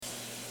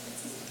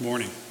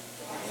Morning.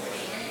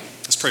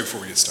 Let's pray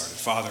before we get started.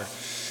 Father,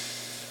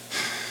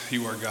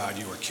 you are God,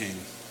 you are King.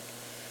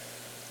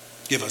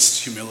 Give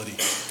us humility.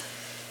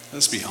 Let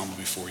us be humble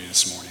before you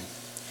this morning.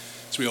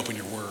 As we open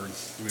your word,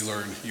 we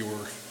learn your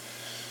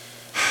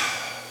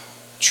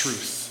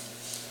truth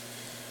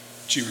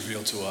that you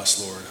reveal to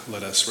us, Lord.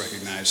 Let us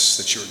recognize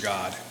that you're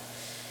God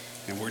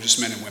and we're just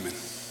men and women,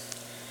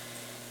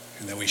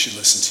 and that we should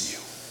listen to you.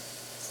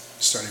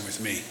 Starting with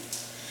me,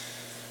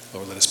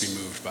 Lord, let us be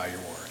moved by your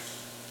word.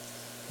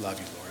 Love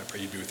you, Lord. I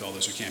pray you be with all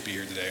those who can't be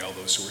here today, all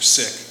those who are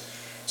sick.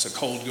 It's a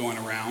cold going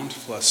around,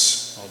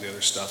 plus all the other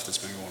stuff that's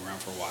been going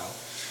around for a while.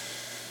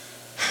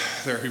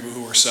 There are people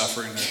who are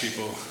suffering. There are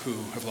people who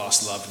have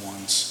lost loved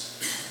ones.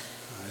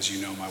 As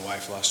you know, my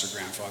wife lost her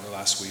grandfather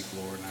last week,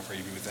 Lord, and I pray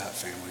you be with that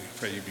family. I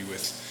pray you be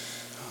with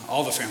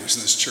all the families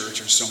in this church.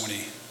 There's so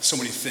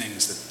many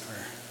things that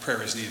our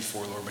prayer is needed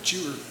for, Lord, but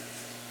you're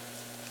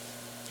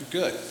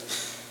good.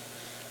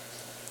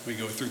 We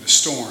go through the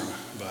storm,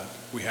 but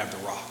we have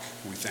the rock.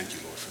 And we thank you,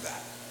 Lord, for that.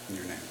 In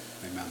your name,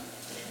 amen.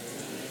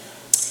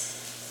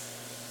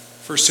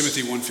 1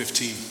 Timothy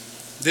 1:15.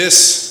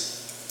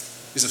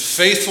 This is a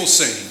faithful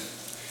saying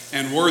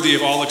and worthy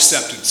of all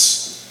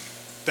acceptance,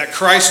 that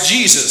Christ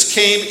Jesus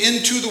came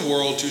into the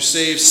world to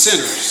save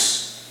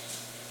sinners,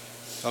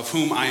 of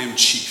whom I am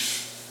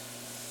chief.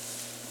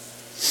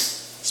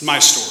 It's my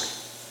story.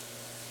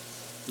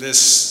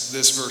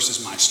 This verse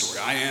is my story.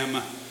 I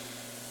am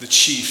the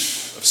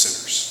chief of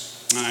sinners.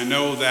 And I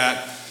know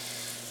that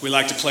we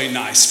like to play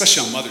nice,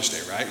 especially on Mother's Day,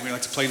 right? We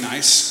like to play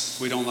nice.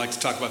 We don't like to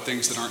talk about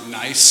things that aren't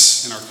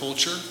nice in our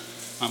culture.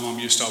 My mom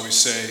used to always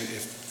say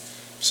if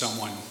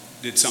someone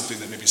did something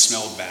that maybe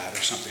smelled bad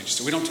or something, she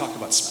said, we don't talk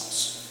about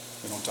smells.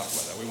 We don't talk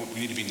about that. We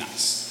need to be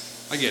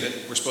nice. I get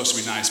it. We're supposed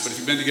to be nice. But if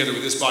you've been together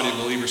with this body of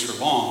believers for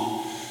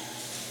long,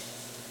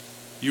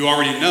 you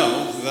already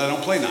know that I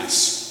don't play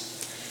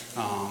nice.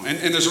 And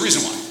there's a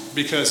reason why.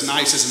 Because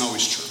nice isn't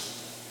always true.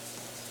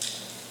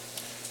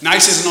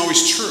 Nice isn't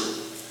always true.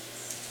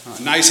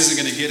 Nice isn't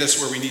going to get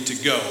us where we need to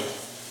go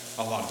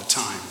a lot of the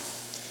time.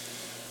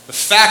 The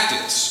fact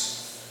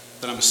is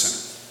that I'm a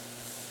sinner.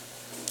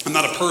 I'm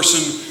not a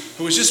person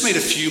who has just made a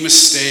few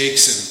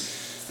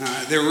mistakes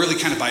and they were really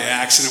kind of by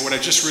accident. What I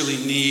just really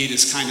need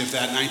is kind of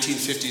that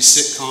 1950s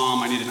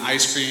sitcom. I need an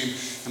ice cream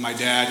and my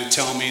dad to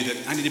tell me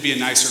that I need to be a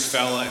nicer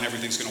fella and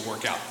everything's going to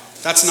work out.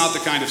 That's not the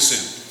kind of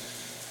sin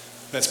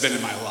that's been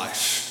in my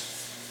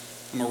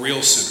life. I'm a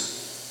real sinner.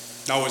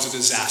 I was a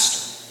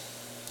disaster.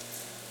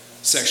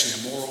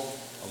 Sexually immoral,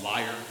 a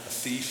liar, a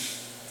thief,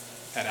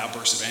 had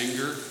outbursts of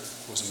anger,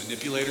 was a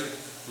manipulator,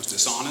 was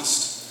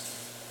dishonest.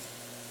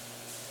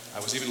 I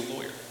was even a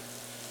lawyer.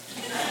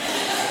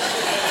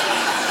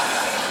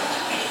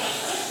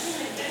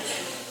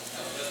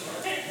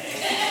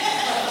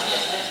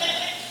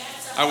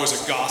 I was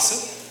a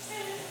gossip.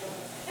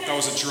 I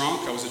was a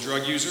drunk. I was a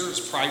drug user. I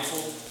was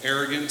prideful,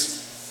 arrogant,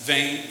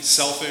 vain,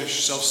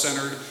 selfish,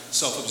 self-centered,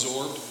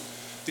 self-absorbed.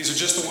 These are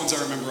just the ones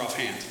I remember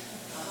offhand.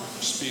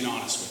 Just being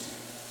honest with you.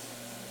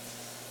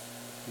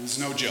 It's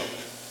no joke.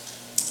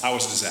 I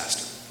was a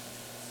disaster.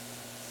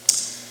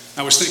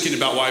 I was thinking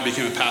about why I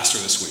became a pastor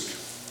this week.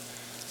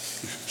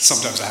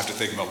 Sometimes I have to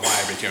think about why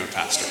I became a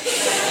pastor.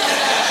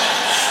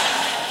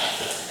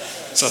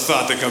 It's a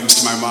thought that comes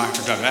to my mind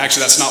from time to time.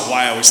 Actually, that's not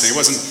why I was thinking.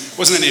 It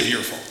wasn't any of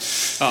your fault.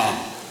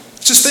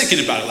 Just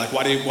thinking about it, like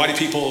why do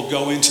people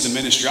go into the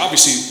ministry?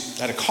 Obviously,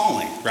 I had a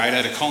calling, right? I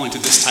had a calling to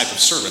this type of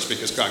service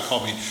because God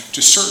called me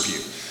to serve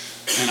you,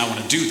 and I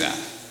want to do that.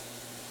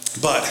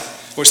 But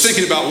I was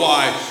thinking about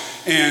why,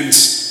 and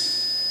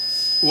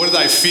what did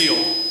I feel?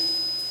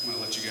 I'm going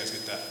to let you guys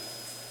get that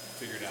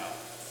figured out.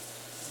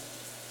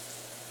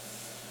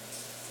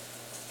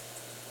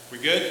 We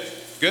good?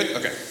 Good?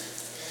 Okay.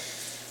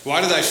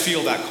 Why did I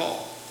feel that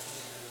call?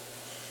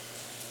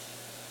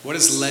 What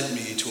has led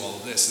me to all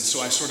of this? And so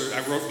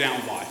I wrote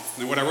down why.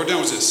 And what I wrote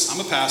down was this.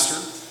 I'm a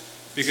pastor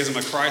because I'm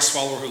a Christ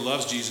follower who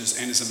loves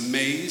Jesus and is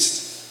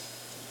amazed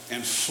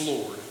and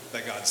floored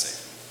that God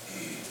saved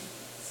me.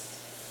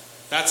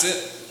 That's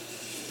it.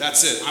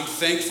 That's it. I'm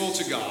thankful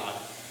to God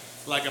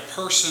like a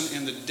person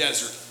in the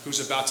desert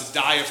who's about to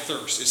die of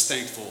thirst is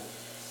thankful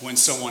when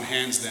someone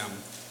hands them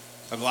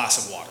a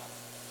glass of water.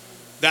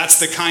 That's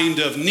the kind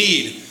of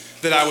need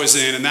that I was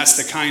in, and that's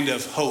the kind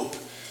of hope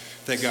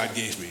that God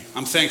gave me.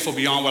 I'm thankful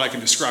beyond what I can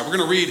describe. We're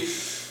going to read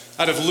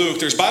out of Luke.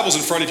 There's Bibles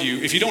in front of you.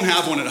 If you don't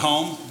have one at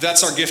home,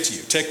 that's our gift to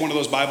you. Take one of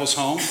those Bibles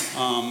home.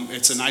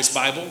 It's a nice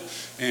Bible,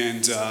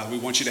 and we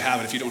want you to have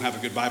it if you don't have a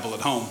good Bible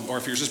at home, or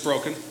if yours is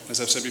broken, as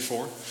I've said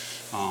before.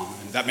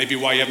 And that may be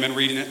why you haven't been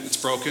reading it. It's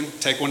broken.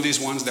 Take one of these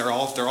ones. They're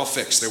all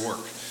fixed. They work.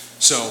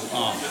 So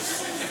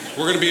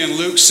we're going to be in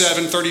Luke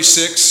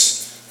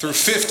 7:36 through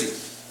 50.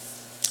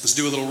 Let's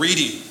do a little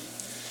reading.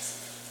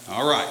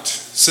 All right. It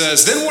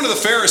says, then one of the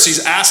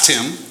Pharisees asked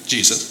him,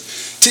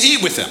 Jesus, to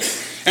eat with them.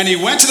 And he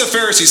went to the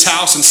Pharisee's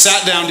house and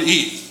sat down to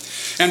eat.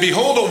 And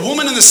behold, a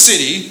woman in the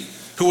city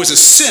who was a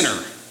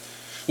sinner,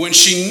 when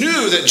she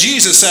knew that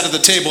Jesus sat at the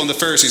table in the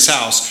Pharisee's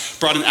house,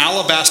 brought an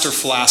alabaster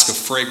flask of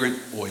fragrant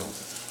oil.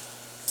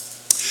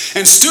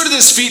 and stood at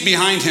his feet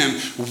behind him,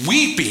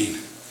 weeping.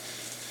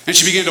 And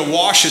she began to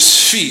wash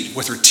his feet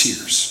with her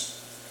tears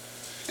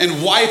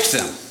and wiped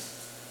them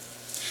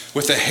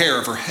with the hair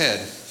of her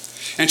head.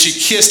 And she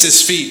kissed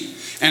his feet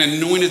and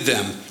anointed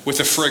them with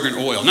the fragrant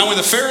oil. Now when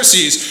the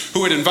Pharisees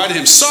who had invited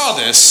him saw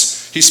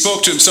this, he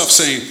spoke to himself,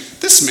 saying,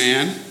 this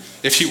man,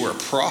 if he were a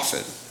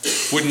prophet,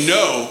 would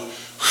know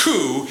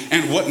who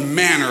and what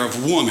manner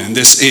of woman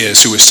this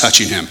is who is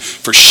touching him,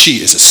 for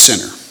she is a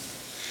sinner.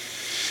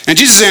 And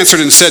Jesus answered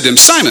and said to him,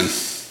 Simon,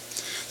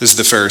 this is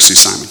the Pharisee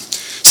Simon,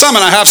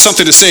 Simon, I have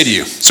something to say to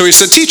you. So he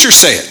said, teacher,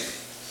 say it.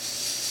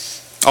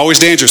 Always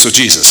dangerous with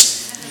Jesus.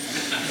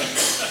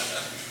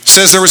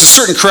 Says there was a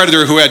certain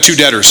creditor who had two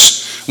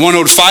debtors. One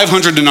owed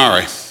 500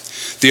 denarii,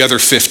 the other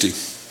 50.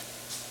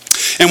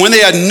 And when they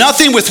had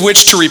nothing with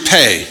which to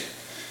repay,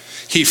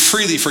 he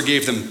freely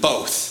forgave them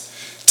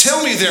both.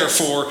 Tell me,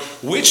 therefore,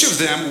 which of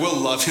them will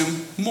love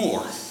him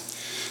more?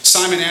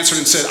 Simon answered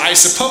and said, I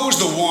suppose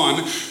the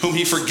one whom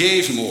he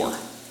forgave more.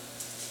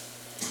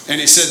 And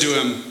he said to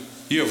him,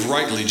 you have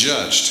rightly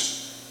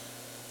judged.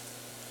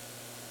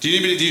 Do you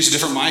need me to use a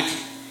different mic?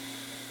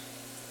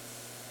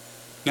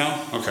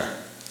 No? Okay.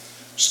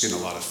 Just getting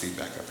a lot of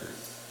feedback up here.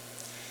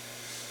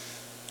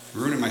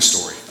 Ruining my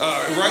story.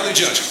 Rightly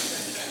judged.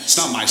 It's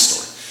not my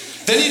story.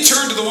 Then he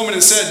turned to the woman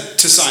and said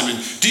to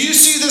Simon, do you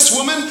see this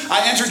woman?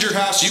 I entered your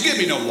house. You gave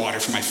me no water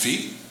for my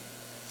feet,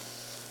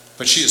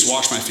 but she has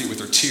washed my feet with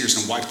her tears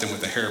and wiped them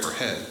with the hair of her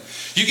head.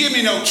 You gave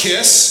me no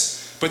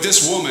kiss, but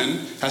this woman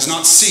has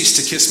not ceased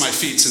to kiss my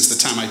feet since the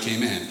time I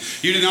came in.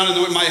 You did not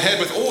anoint my head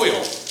with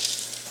oil,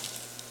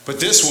 but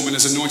this woman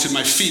has anointed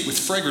my feet with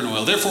fragrant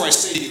oil. Therefore I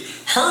say to you,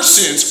 her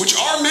sins, which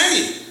are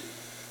many,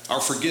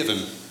 are forgiven,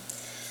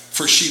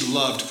 for she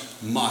loved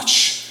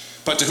much.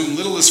 But to whom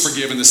little is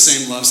forgiven, the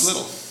same loves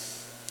little.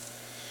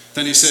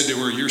 Then he said to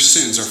her, your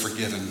sins are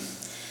forgiven.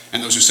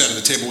 And those who sat at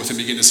the table with him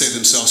began to say to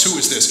themselves, who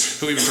is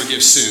this who even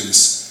forgives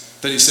sins?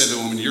 Then he said to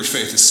the woman, your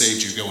faith has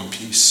saved you. Go in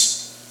peace.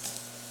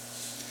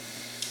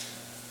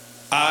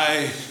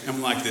 I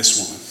am like this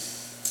woman.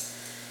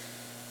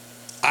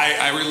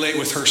 I relate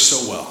with her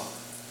so well.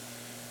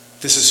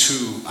 This is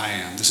who I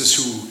am. This is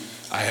who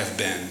I have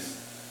been.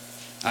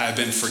 I have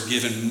been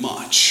forgiven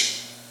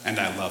much, and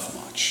I love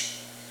much.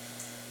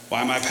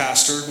 Why am I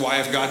pastor? Why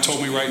have God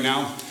told me right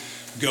now,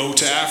 go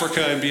to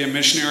Africa and be a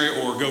missionary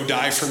or go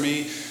die for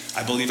me?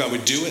 I believe I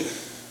would do it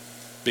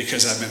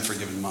because I've been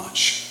forgiven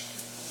much,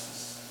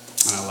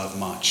 and I love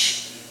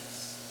much.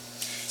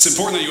 It's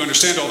important that you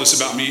understand all this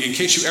about me in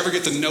case you ever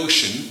get the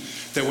notion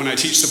that when I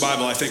teach the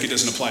Bible, I think it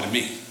doesn't apply to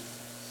me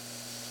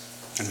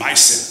and my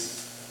sin.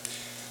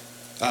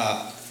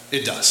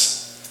 It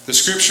does. The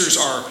scriptures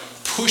are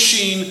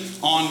pushing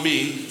on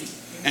me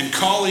and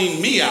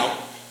calling me out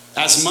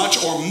as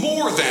much or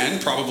more than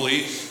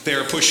probably they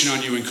are pushing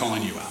on you and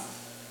calling you out.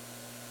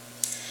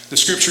 The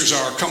scriptures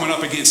are coming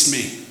up against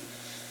me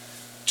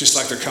just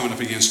like they're coming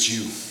up against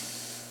you.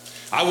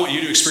 I want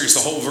you to experience the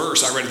whole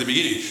verse I read at the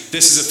beginning.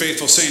 This is a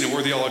faithful saying and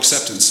worthy of all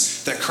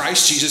acceptance, that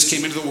Christ Jesus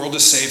came into the world to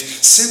save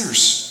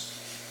sinners,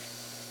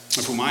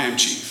 of whom I am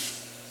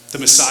chief. The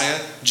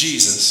Messiah,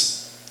 Jesus,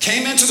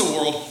 came into the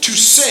world to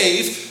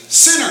save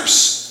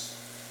sinners.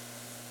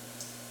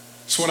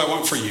 It's what I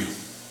want for you.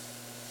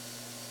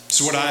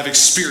 It's what I have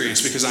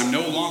experienced because I'm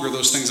no longer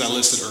those things I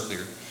listed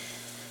earlier,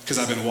 because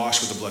I've been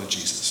washed with the blood of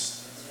Jesus.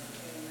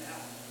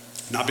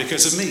 Not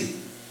because of me,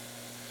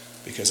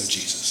 because of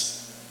Jesus.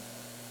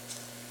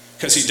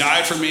 Because he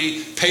died for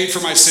me, paid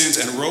for my sins,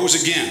 and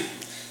rose again,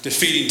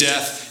 defeating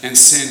death and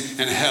sin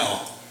and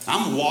hell.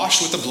 I'm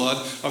washed with the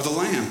blood of the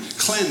Lamb,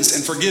 cleansed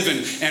and forgiven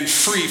and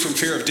free from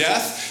fear of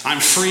death. I'm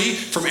free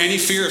from any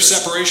fear of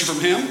separation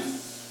from him.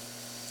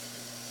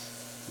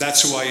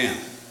 That's who I am.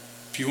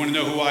 If you want to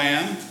know who I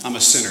am, I'm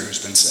a sinner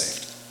who's been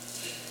saved.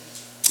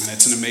 And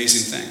it's an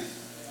amazing thing.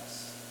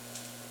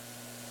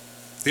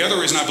 The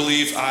other reason I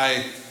believe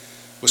I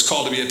was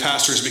called to be a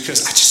pastor is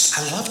because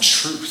I love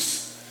truth.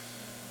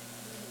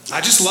 I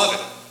just love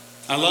it.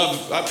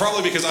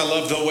 Probably because I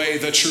love the way,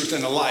 the truth,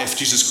 and the life,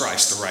 Jesus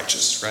Christ, the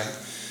righteous, right?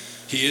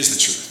 He is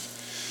the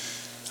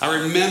truth.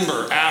 I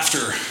remember after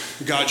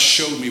God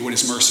showed me what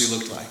his mercy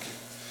looked like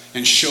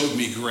and showed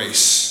me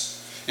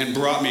grace and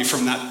brought me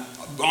from that,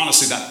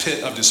 honestly, that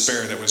pit of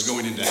despair that was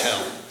going into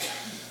hell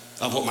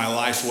of what my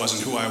life was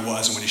and who I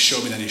was. And when he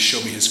showed me that, he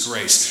showed me his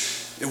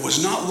grace. It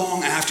was not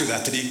long after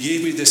that that he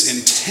gave me this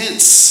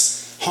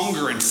intense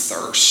hunger and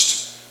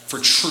thirst for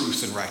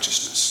truth and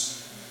righteousness.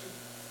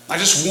 I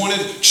just wanted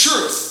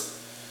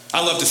truth.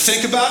 I love to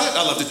think about it.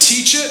 I love to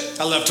teach it.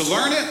 I love to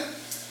learn it.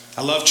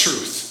 I love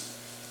truth.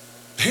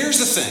 But here's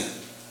the thing.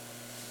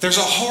 There's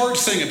a hard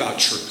thing about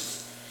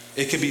truth.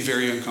 It can be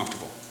very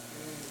uncomfortable.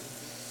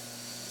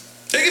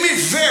 It can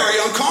be very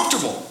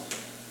uncomfortable.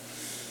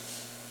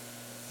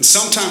 And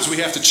sometimes we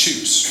have to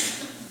choose.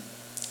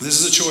 This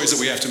is a choice that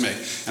we have to make.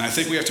 And I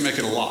think we have to make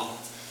it a lot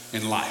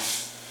in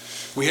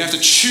life. We have to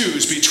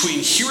choose between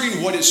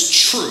hearing what is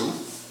true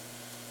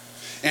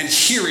and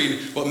hearing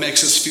what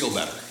makes us feel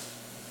better.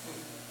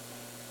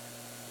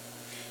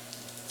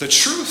 the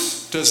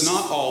truth does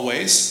not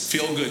always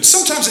feel good.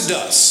 Sometimes it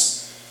does.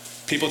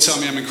 People tell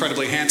me I'm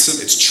incredibly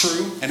handsome. It's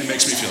true, and it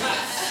makes me feel good.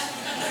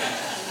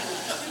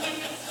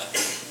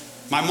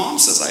 My mom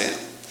says I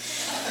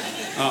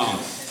am.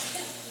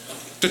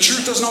 The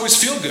truth doesn't always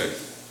feel good,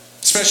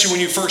 especially when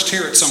you first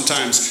hear it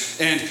sometimes,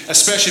 and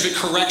especially if it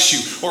corrects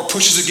you or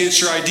pushes against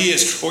your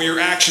ideas or your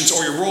actions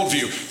or your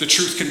worldview. The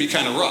truth can be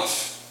kind of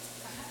rough.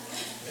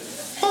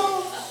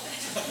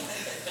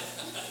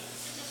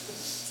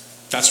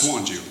 That's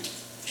one, Julie.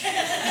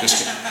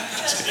 Just kidding.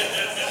 Just kidding.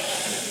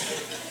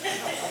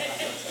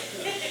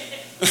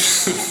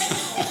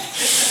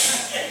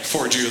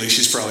 Poor Julie,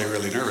 she's probably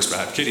really nervous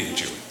about kidding you,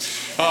 Julie.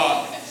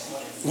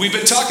 We've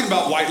been talking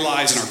about white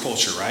lies in our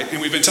culture, right?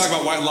 And we've been talking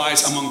about white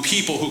lies among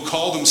people who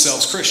call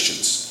themselves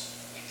Christians.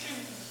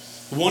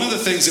 One of the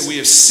things that we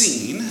have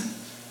seen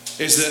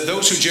is that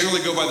those who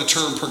generally go by the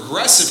term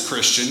progressive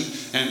Christian,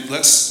 and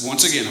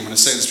once again, I'm going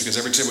to say this because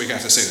every week I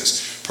have to say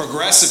this.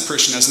 Progressive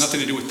Christian has nothing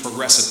to do with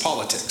progressive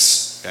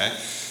politics, okay?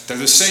 They're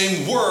the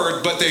same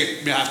word, but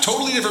they have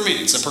totally different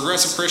meanings. A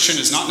progressive Christian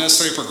is not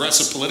necessarily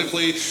progressive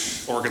politically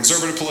or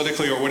conservative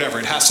politically or whatever.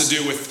 It has to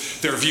do with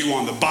their view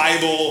on the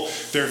Bible,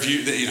 their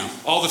view,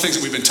 all the things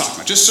that we've been talking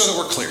about, just so that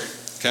we're clear,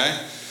 okay?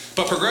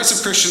 But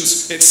progressive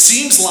Christians, it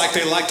seems like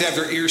they like to have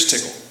their ears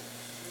tickled.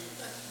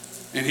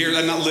 And here,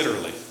 not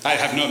literally. I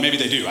have no, maybe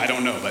they do, I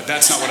don't know, but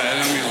that's not what I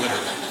don't mean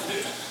literally.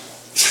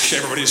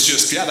 Everybody's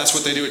just, yeah, that's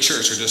what they do at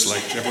church, or just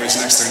like everybody's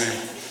next to their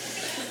name.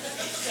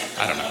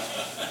 I don't know.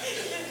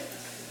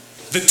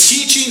 The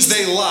teachings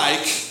they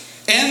like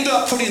end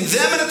up putting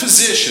them in a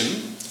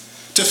position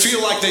to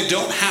feel like they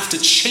don't have to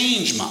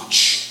change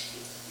much.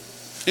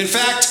 In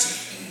fact,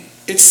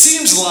 it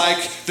seems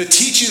like the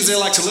teachings they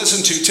like to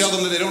listen to tell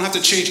them that they don't have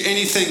to change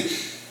anything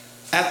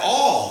at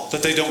all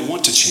that they don't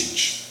want to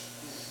change.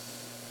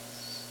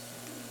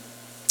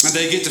 And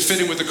they get to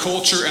fit in with the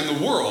culture and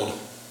the world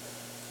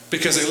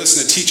because they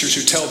listen to teachers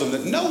who tell them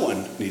that no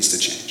one needs to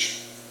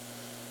change.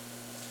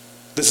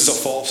 This is a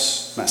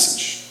false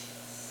message.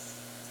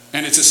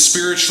 And it's a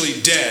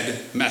spiritually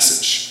dead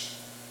message.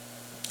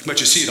 But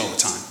you see it all the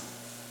time.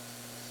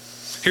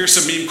 Here's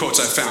some meme quotes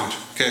I found.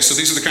 Okay, so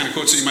these are the kind of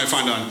quotes that you might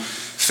find on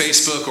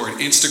Facebook or an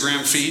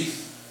Instagram feed.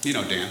 You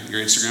know Dan, your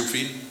Instagram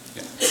feed?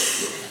 Yeah.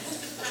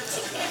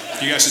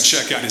 You guys should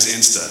check out his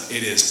Insta.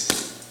 It is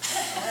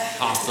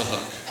off the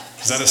hook.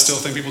 Is that a still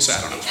thing people say? I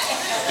don't know.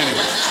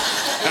 Anyway,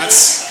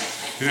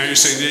 you're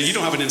saying, yeah, you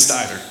don't have an Insta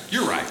either.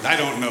 You're right. I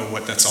don't know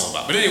what that's all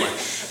about. But anyway,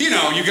 you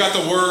got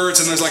the words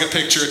and there's like a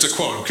picture. It's a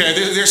quote, okay?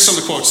 There's some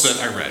of the quotes that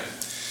I read.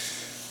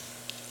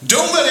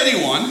 Don't let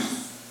anyone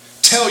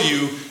tell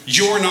you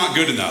you're not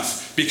good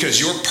enough because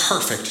you're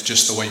perfect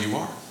just the way you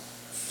are.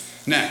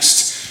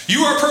 Next,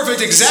 you are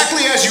perfect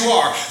exactly as you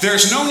are.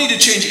 There's no need to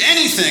change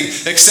anything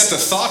except the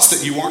thoughts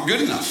that you aren't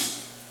good enough.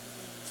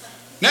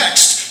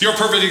 Next, you're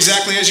perfect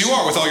exactly as you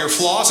are with all your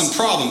flaws and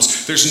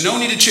problems. There's no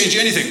need to change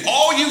anything.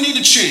 All you need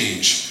to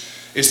change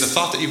is the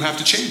thought that you have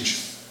to change.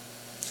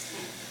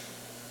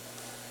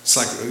 It's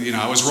like,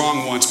 I was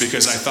wrong once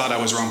because I thought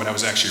I was wrong, but I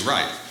was actually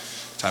right,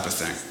 type of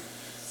thing.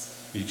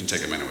 You can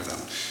take a minute with that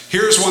one.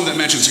 Here's one that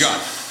mentions God.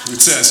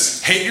 It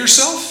says, hate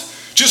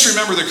yourself? Just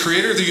remember the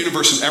creator of the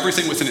universe and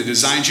everything within it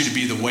designed you to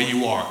be the way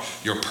you are.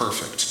 You're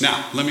perfect.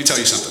 Now, let me tell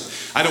you something.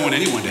 I don't want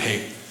anyone to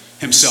hate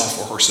himself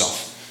or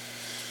herself.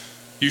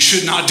 You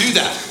should not do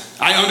that.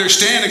 I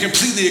understand and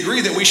completely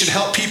agree that we should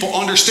help people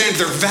understand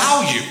their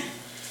value.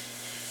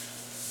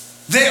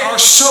 They are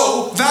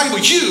so valuable.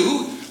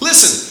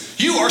 Listen,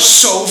 you are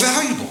so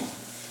valuable.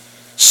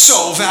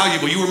 So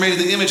valuable. You were made in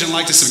the image and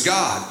likeness of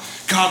God.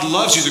 God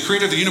loves you. The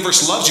creator of the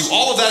universe loves you.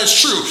 All of that is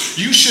true.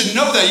 You should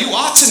know that. You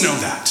ought to know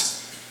that.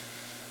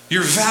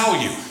 Your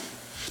value.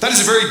 That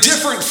is a very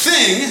different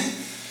thing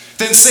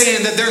than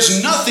saying that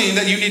there's nothing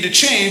that you need to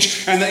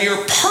change and that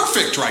you're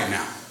perfect right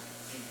now.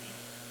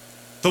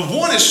 The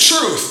one is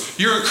truth.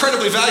 You're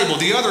incredibly valuable.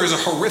 The other is a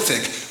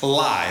horrific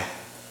lie.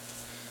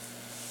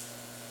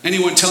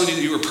 Anyone telling you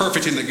that you are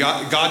perfect and that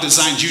God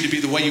designed you to be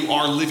the way you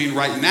are living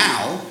right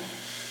now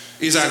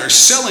is either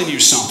selling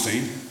you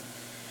something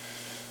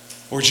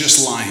or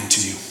just lying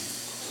to you.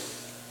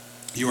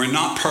 You are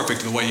not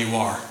perfect the way you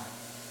are.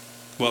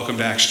 Welcome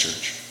to Acts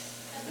Church.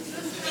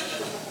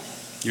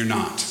 You're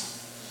not.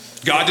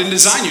 God didn't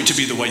design you to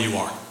be the way you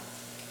are.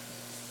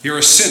 You're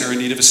a sinner in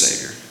need of a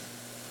Savior.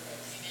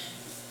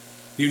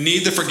 You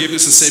need the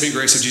forgiveness and saving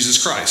grace of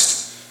Jesus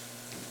Christ.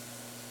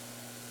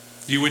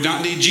 You would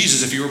not need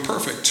Jesus if you were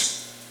perfect.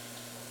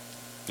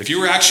 If you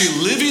were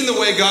actually living the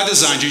way God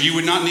designed you, you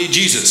would not need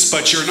Jesus.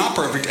 But you're not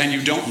perfect and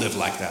you don't live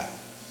like that.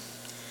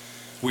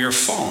 We are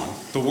fallen.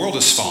 The world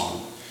is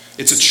fallen.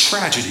 It's a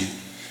tragedy,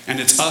 and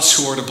it's us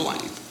who are to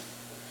blame.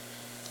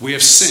 We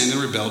have sinned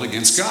and rebelled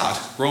against God.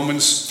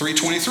 Romans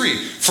 3:23.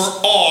 For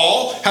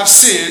all have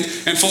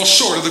sinned and fall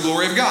short of the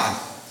glory of God.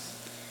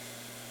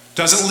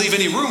 Doesn't leave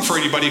any room for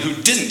anybody who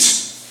didn't.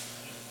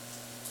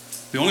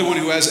 The only one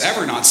who has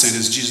ever not sinned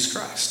is Jesus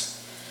Christ.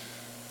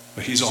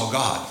 But he's all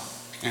God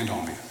and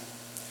all man.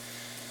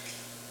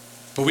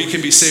 But we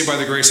can be saved by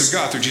the grace of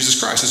God through Jesus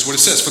Christ. That's what it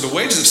says. For the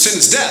wages of sin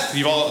is death.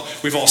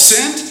 We've all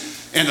sinned.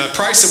 And the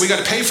price that we got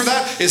to pay for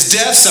that is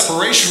death,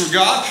 separation from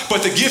God.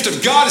 But the gift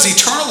of God is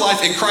eternal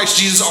life in Christ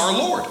Jesus our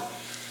Lord.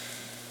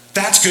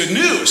 That's good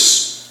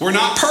news. We're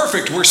not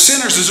perfect. We're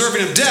sinners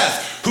deserving of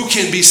death who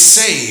can be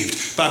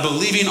saved by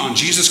believing on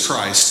Jesus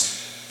Christ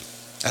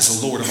as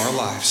the Lord of our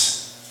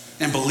lives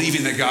and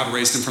believing that God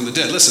raised him from the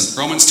dead. Listen,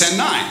 Romans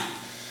 10:9,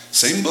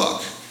 same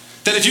book.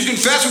 That if you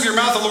confess with your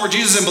mouth the Lord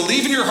Jesus and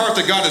believe in your heart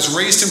that God has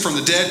raised him from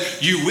the dead,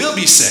 you will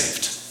be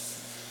saved.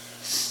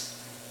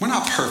 We're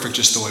not perfect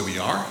just the way we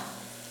are.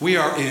 We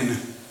are in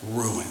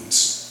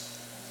ruins.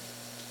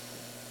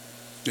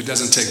 It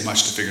doesn't take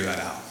much to figure that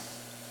out.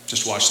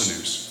 Just watch the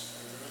news.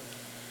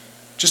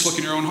 Just look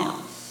in your own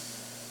heart.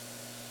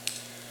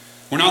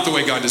 We're not the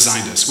way God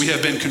designed us. We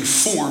have been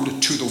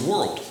conformed to the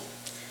world.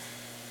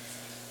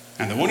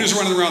 And the one who's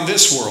running around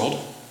this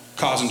world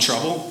causing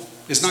trouble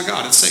is not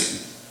God, it's Satan.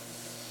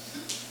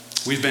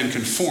 We've been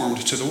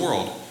conformed to the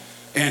world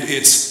and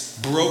its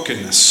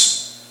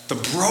brokenness, the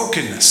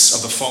brokenness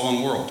of the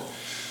fallen world.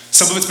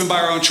 Some of it's been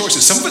by our own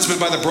choices. Some of it's been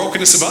by the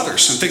brokenness of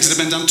others and things that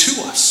have been done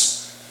to us.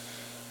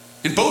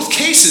 In both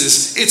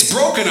cases, it's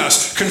broken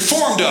us,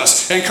 conformed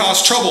us, and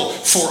caused trouble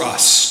for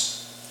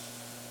us.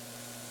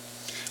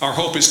 Our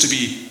hope is to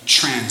be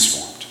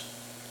transformed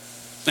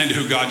into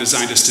who God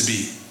designed us to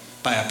be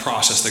by a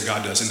process that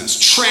God does in us.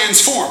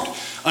 Transformed.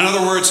 In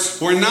other words,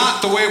 we're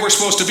not the way we're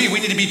supposed to be. We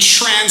need to be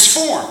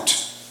transformed.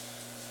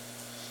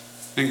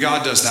 And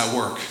God does that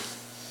work.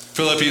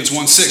 Philippians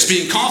 1:6,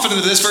 being confident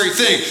of this very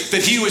thing,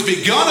 that he who has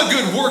begun a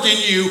good work in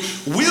you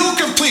will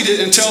complete it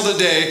until the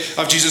day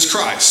of Jesus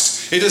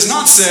Christ. It does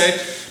not say,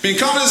 being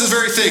confident of this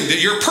very thing, that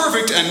you're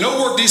perfect and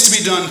no work needs to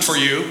be done for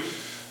you.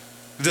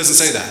 It doesn't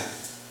say that.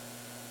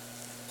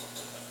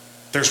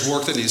 There's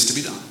work that needs to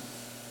be done.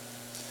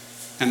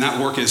 And that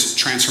work is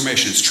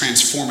transformation. It's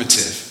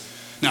transformative.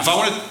 Now, if I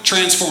want to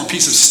transform a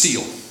piece of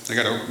steel, I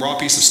got a raw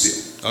piece of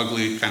steel,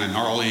 ugly, kind of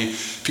gnarly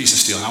piece of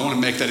steel, and I want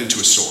to make that into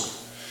a sword.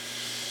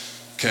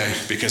 Okay,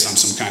 because I'm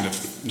some kind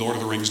of Lord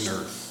of the Rings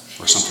nerd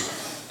or something,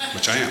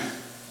 which I am.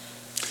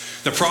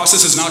 The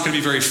process is not going to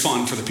be very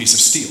fun for the piece of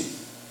steel.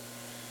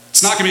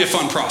 It's not going to be a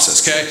fun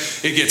process, okay?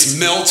 It gets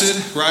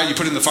melted, right? You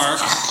put it in the fire,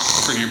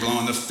 and you're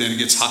blowing, then it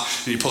gets hot,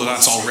 and you pull it out,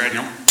 it's all red,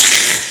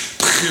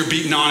 you're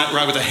beating on it,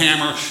 right, with a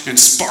hammer, and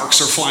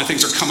sparks are flying,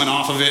 things are coming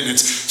off of it, and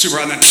it's super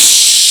hot, and then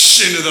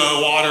into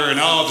the water, and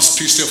oh, this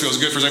piece of steel feels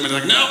good for a second,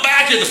 they're like, no,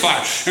 back in the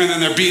fire, and then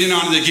they're beating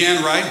on it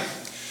again, right?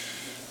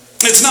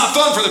 It's not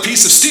fun for the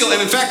piece of steel.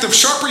 And in fact, the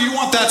sharper you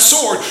want that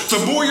sword,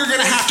 the more you're going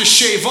to have to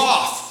shave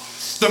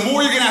off. The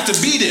more you're going to have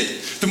to beat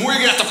it. The more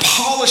you're going to have to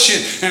polish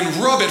it and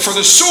rub it. For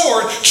the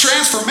sword,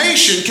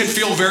 transformation can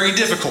feel very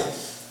difficult.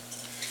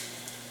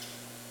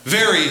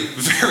 Very,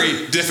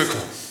 very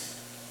difficult.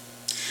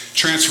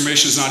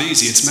 Transformation is not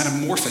easy. It's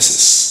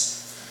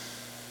metamorphosis.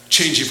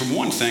 Changing from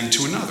one thing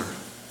to another.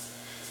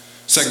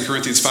 2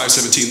 Corinthians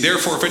 5:17,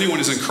 therefore, if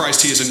anyone is in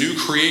Christ, he is a new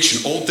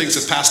creation. Old things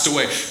have passed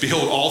away.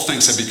 Behold, all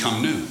things have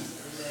become new.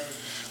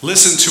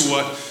 Listen to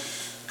what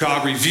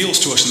God reveals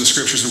to us in the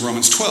scriptures in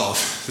Romans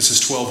 12. This is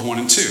 12:1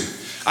 and 2.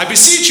 I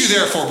beseech you,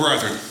 therefore,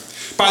 brethren,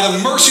 by the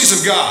mercies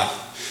of God,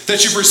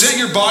 that you present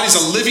your bodies a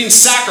living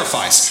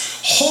sacrifice,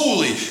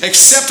 holy,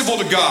 acceptable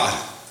to God,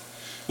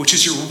 which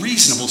is your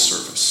reasonable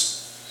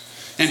service.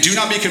 And do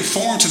not be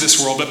conformed to this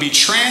world, but be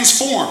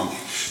transformed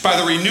by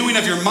the renewing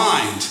of your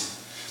mind,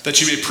 that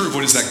you may prove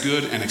what is that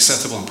good and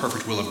acceptable and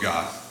perfect will of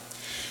God.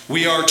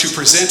 We are to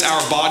present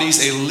our bodies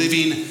a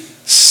living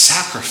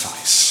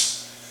sacrifice.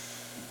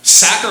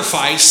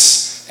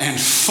 Sacrifice and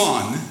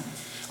fun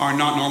are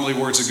not normally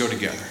words that go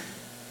together.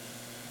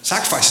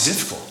 Sacrifice is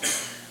difficult.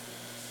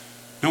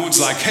 No one's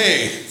like,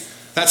 hey,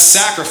 that's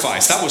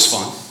sacrifice. That was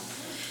fun.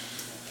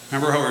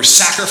 Remember how we're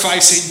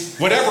sacrificing?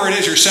 Whatever it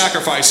is you're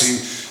sacrificing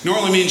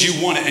normally means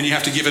you want it and you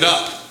have to give it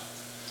up.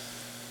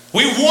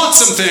 We want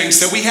some things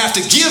that we have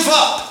to give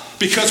up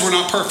because we're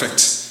not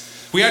perfect.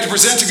 We have to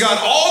present to God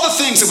all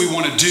the things that we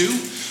want to do,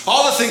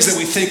 all the things that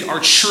we think are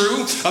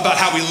true about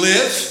how we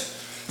live,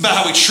 about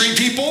how we treat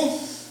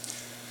people,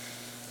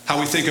 how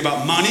we think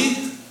about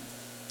money,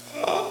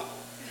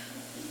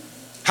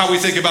 how we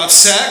think about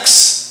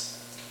sex,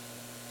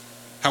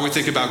 how we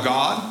think about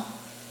God,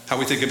 how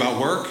we think about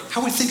work,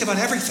 how we think about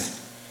everything.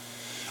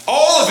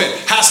 All of it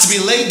has to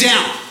be laid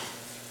down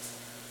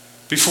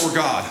before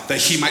God that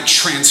he might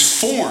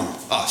transform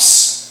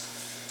us.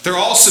 They're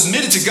all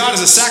submitted to God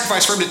as a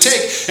sacrifice for him to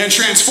take and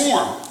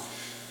transform.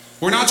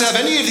 We're not to have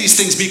any of these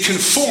things be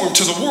conformed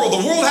to the world.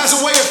 The world has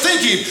a way of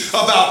thinking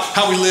about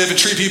how we live and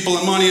treat people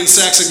and money and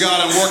sex and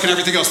God and work and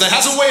everything else. That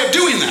has a way of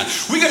doing that.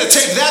 We got to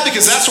take that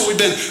because that's what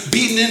we've been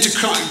beaten into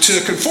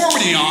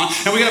conformity on,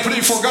 and we got to put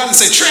it before God and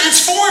say,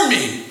 transform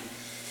me.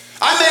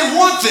 I may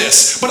want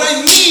this, but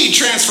I need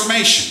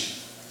transformation.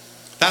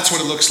 That's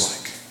what it looks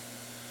like.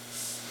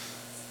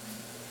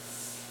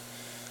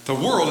 The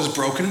world is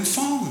broken and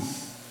fallen.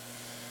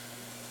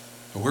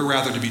 But we're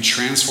rather to be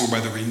transformed by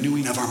the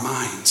renewing of our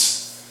minds,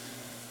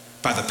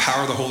 by the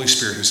power of the Holy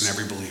Spirit who's in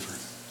every believer.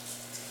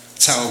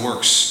 That's how it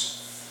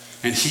works.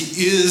 And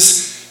he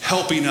is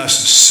helping us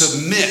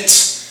submit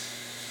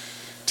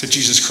to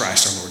Jesus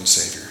Christ, our Lord and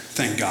Savior.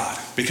 Thank God,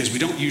 because we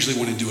don't usually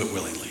want to do it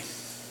willingly.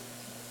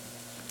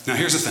 Now,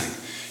 here's the thing.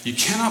 You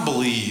cannot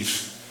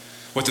believe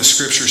what the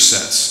scripture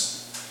says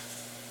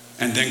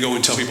and then go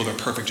and tell people they're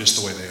perfect just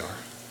the way they are,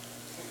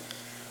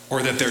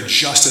 or that they're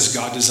just as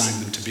God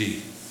designed them to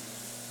be.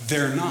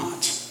 They're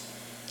not.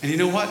 And you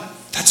know what?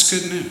 That's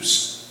good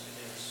news,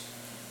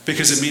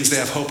 because it means they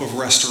have hope of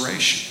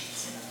restoration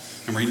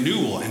and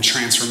renewal and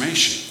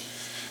transformation.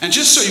 And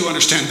just so you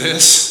understand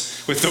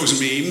this, with those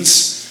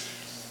memes,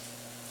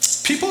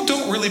 people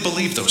don't really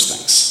believe those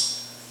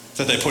things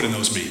that they put in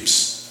those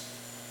memes.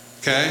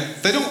 Okay?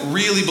 They don't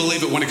really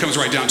believe it when it comes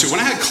right down to it. When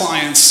I had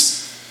clients,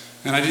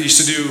 and I used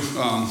to do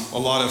a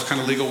lot of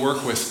kind of legal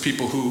work with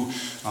people who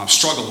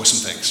struggle with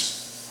some things.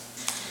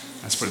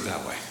 Let's put it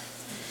that way.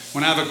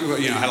 When I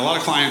had a lot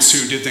of clients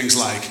who did things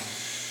like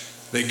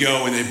they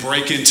go and they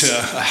break into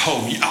a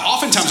home.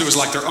 Oftentimes it was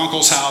like their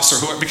uncle's house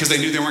or whoever, because they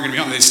knew they weren't going to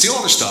be home. They'd steal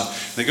all their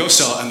stuff, they go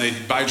sell it, and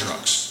they'd buy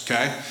drugs.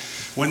 Okay?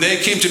 When they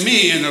came to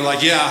me and they're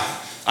like, yeah,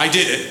 I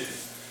did it.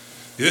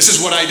 This is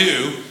what I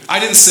do. I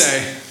didn't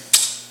say,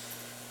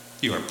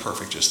 you are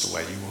perfect just the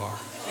way you are.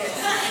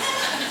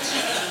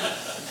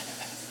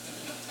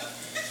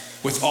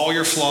 With all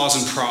your flaws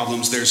and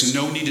problems, there's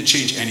no need to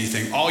change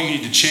anything. All you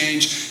need to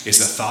change is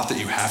the thought that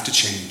you have to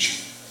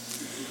change.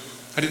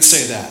 I didn't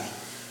say that.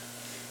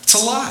 It's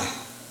a lie.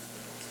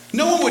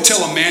 No one would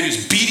tell a man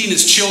who's beating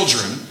his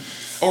children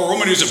or a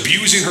woman who's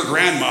abusing her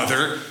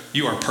grandmother,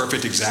 you are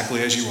perfect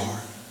exactly as you are.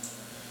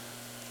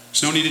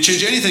 There's no need to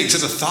change anything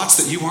except the thoughts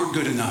that you aren't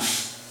good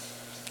enough.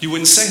 You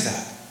wouldn't say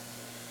that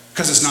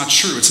because it's not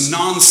true. It's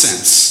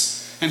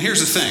nonsense. And here's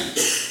the thing.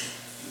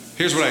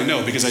 Here's what I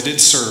know, because I did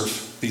serve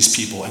these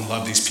people and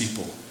love these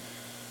people.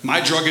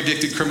 My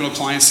drug-addicted criminal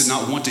clients did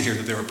not want to hear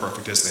that they were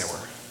perfect as they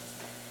were.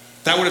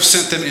 That would have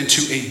sent them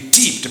into a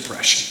deep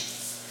depression.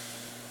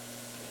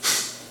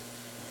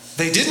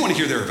 They did want to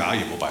hear they were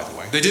valuable, by the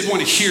way. They did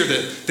want to hear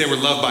that they were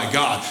loved by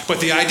God. But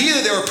the idea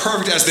that they were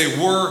perfect as they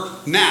were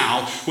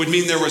now would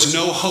mean there was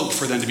no hope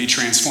for them to be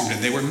transformed,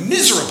 and they were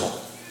miserable.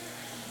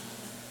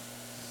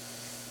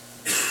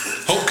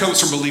 Hope comes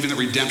from believing that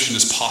redemption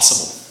is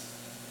possible.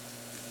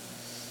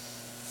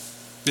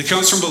 It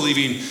comes from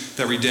believing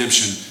that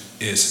redemption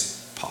is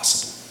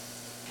possible.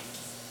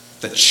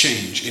 That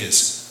change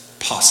is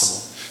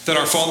possible. That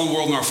our fallen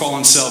world and our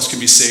fallen selves can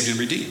be saved and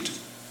redeemed.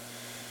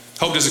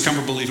 Hope doesn't come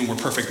from believing we're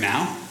perfect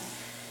now.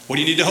 What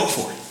do you need to hope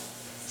for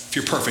if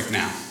you're perfect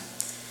now?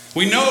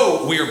 We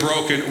know we are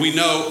broken. We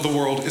know the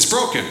world is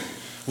broken.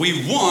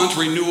 We want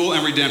renewal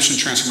and redemption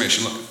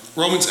transformation. Look,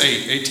 Romans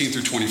 8, 18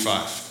 through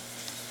 25.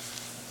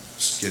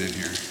 Let's get in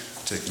here.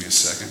 Take me a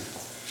second.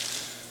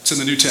 It's in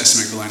the New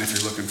Testament, Glenn, if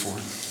you're looking for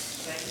it.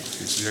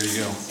 So there you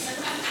go.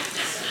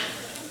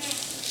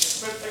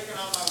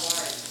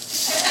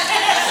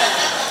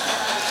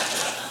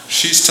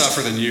 She's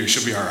tougher than you.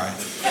 She'll be all right.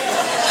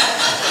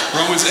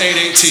 Romans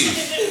 8:18.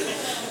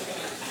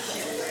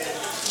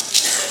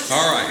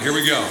 All right, here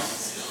we go.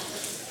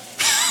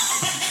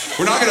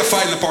 We're not going to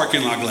fight in the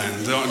parking lot,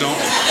 Glenn. Don't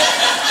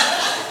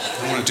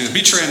want to do this.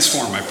 Be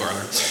transformed, my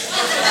brother.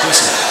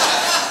 Listen.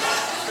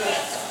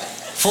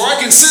 For I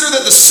consider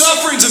that the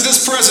sufferings of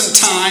this present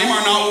time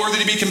are not worthy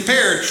to be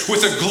compared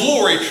with the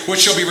glory which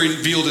shall be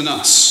revealed in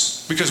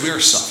us. Because we are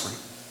suffering.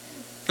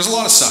 There's a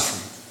lot of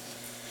suffering.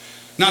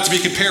 Not to be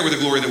compared with the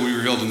glory that will be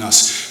revealed in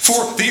us.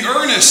 For the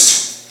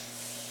earnest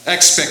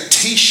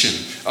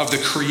expectation of the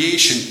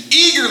creation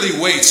eagerly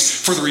waits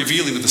for the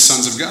revealing of the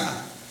sons of God.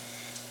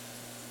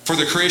 For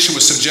the creation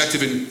was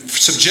subjected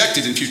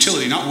in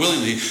futility, not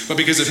willingly, but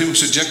because of him who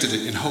subjected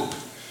it in hope.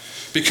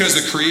 Because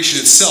the creation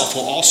itself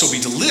will also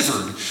be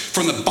delivered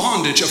from the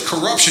bondage of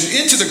corruption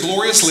into the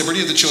glorious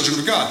liberty of the children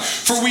of God.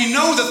 For we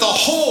know that the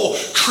whole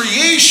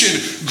creation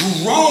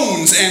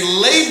groans and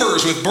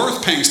labors with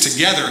birth pangs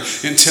together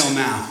until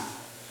now.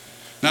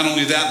 Not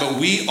only that, but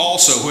we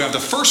also, who have the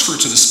first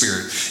fruits of the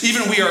Spirit,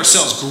 even we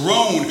ourselves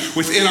groan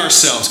within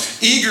ourselves,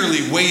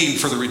 eagerly waiting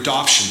for the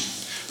redemption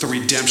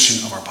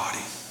of our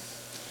body.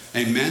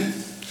 Amen?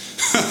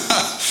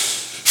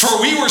 For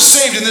we were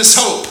saved in this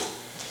hope.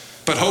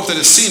 But hope that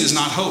is seen is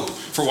not hope.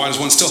 For why does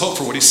one still hope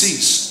for what he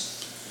sees?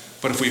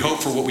 But if we hope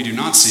for what we do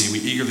not see, we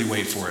eagerly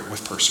wait for it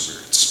with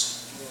perseverance.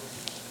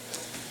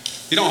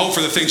 You don't hope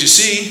for the things you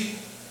see.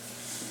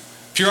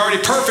 If you're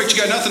already perfect, you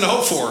got nothing to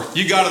hope for.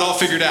 You got it all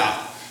figured out.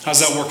 How's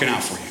that working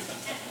out for you?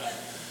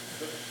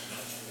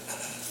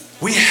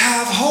 We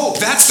have hope.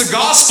 That's the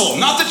gospel.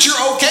 Not that you're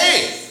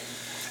okay.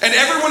 And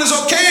everyone is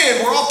okay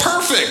and we're all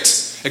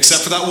perfect.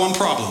 Except for that one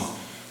problem.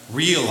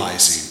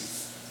 Realizing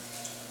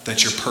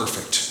that you're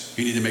perfect.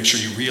 You need to make sure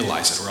you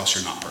realize it, or else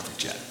you're not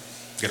perfect yet.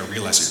 You got to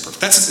realize that you're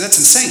perfect. That's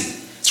insane.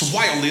 It's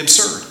wildly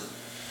absurd.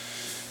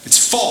 It's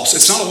false.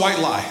 It's not a white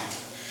lie.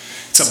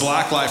 It's a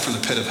black lie from the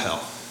pit of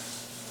hell.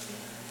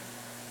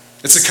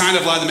 It's the kind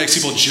of lie that makes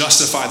people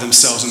justify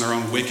themselves in their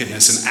own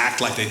wickedness and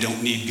act like they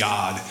don't need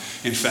God.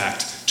 In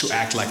fact, to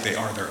act like they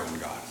are their own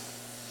God.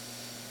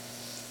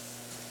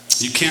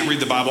 You can't read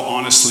the Bible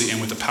honestly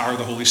and with the power of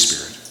the Holy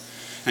Spirit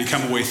and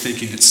come away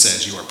thinking it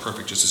says you are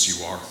perfect just as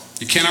you are.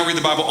 You cannot read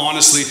the Bible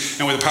honestly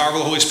and with the power of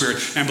the Holy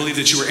Spirit and believe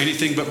that you are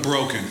anything but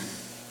broken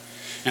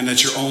and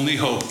that your only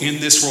hope in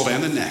this world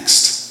and the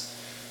next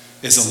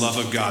is the love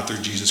of God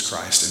through Jesus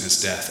Christ and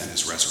his death and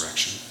his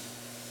resurrection.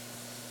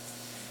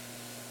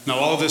 Now,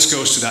 all of this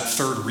goes to that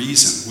third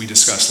reason we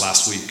discussed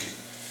last week.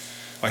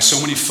 Why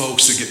so many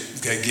folks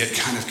that get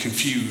kind of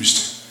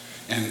confused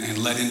and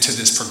led into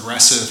this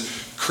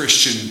progressive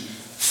Christian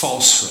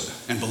falsehood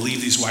and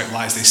believe these white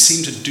lies. They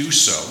seem to do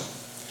so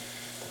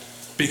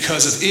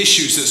because of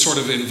issues that sort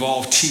of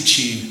involve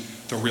teaching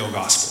the real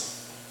gospel.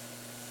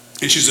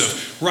 Issues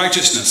of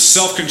righteousness,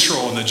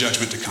 self-control, and the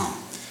judgment to come.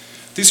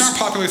 These aren't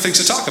popular things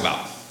to talk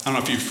about. I don't know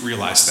if you've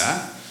realized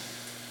that.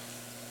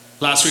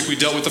 Last week we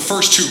dealt with the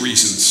first two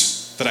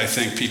reasons that I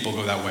think people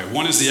go that way.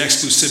 One is the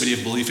exclusivity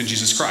of belief in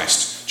Jesus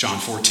Christ. John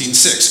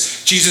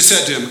 14:6. Jesus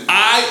said to him,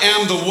 I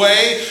am the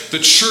way, the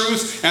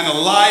truth, and the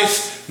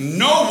life.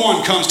 No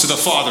one comes to the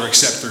Father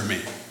except through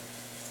me.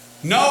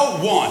 No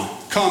one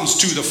comes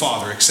to the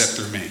Father except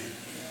through me.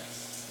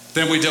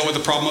 Then we dealt with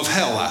the problem of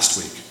hell last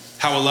week.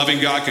 How a loving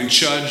God can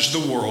judge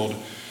the world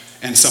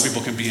and some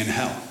people can be in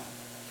hell.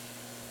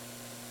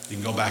 You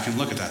can go back and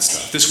look at that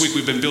stuff. This week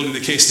we've been building the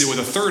case to deal with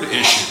a third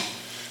issue,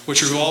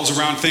 which revolves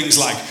around things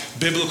like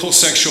biblical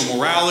sexual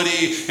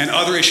morality and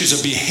other issues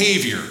of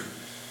behavior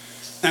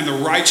and the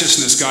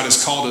righteousness God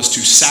has called us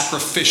to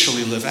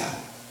sacrificially live out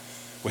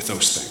with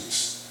those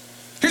things.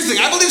 Here's the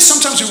thing. I believe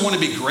sometimes we want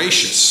to be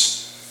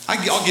gracious.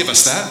 I'll give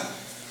us that.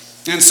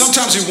 And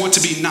sometimes we want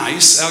to be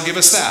nice. I'll give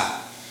us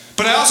that.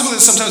 But I also believe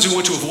that sometimes we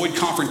want to avoid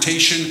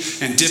confrontation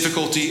and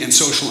difficulty and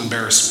social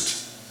embarrassment.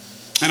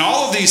 And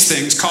all of these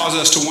things cause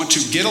us to want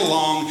to get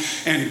along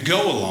and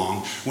go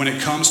along when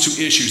it comes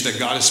to issues that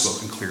God has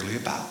spoken clearly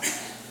about.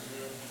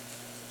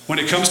 When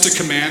it comes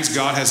to commands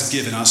God has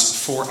given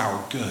us for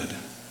our good.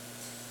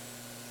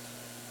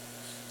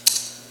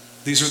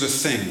 These are the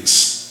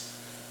things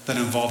that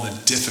involve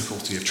the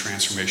difficulty of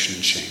transformation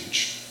and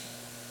change.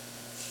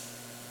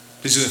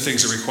 These are the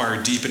things that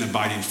require deep and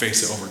abiding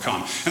faith to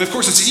overcome. And of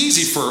course, it's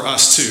easy for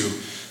us to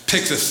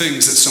pick the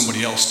things that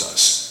somebody else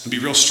does and be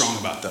real strong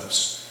about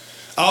those.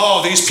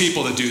 Oh, these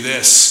people that do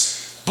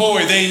this,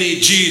 boy, they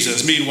need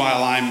Jesus.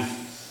 Meanwhile, I'm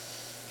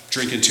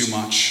drinking too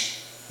much,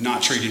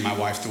 not treating my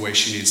wife the way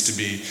she needs to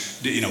be,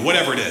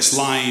 whatever it is,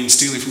 lying,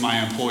 stealing from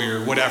my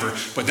employer, whatever.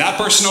 But that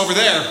person over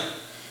there,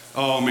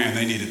 oh man,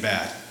 they need it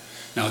bad.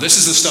 Now, this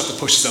is the stuff that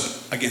pushes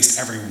up against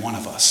every one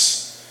of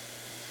us.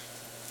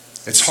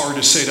 It's hard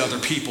to say to other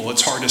people.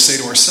 It's hard to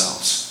say to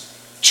ourselves.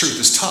 Truth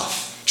is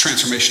tough.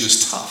 Transformation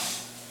is tough.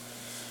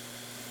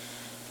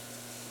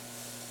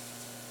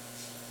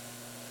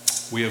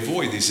 We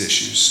avoid these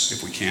issues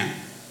if we can.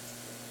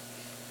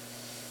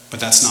 But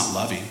that's not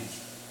loving.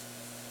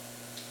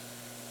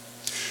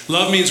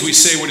 Love means we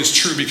say what is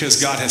true because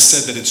God has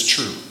said that it's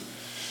true.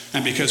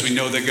 And because we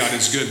know that God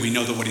is good, we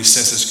know that what he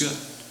says is good.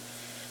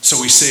 So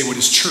we say what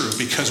is true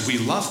because we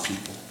love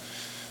people.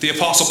 The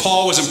Apostle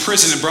Paul was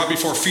imprisoned and brought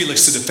before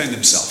Felix to defend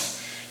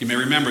himself. You may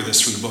remember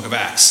this from the book of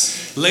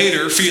Acts.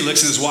 Later,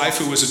 Felix and his wife,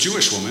 who was a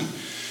Jewish woman,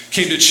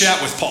 came to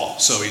chat with Paul.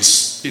 So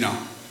he's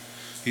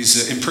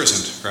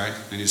imprisoned, right?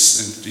 And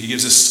he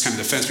gives this kind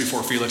of defense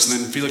before Felix.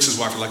 And then Felix and his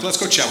wife are like, let's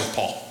go chat with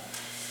Paul.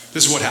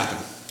 This is what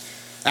happened.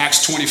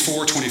 Acts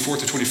 24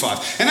 through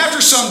 25. And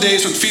after some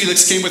days when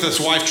Felix came with his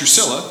wife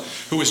Drusilla,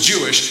 who was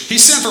Jewish, he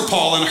sent for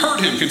Paul and heard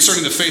him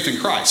concerning the faith in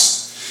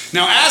Christ.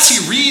 Now, as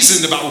he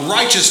reasoned about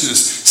righteousness,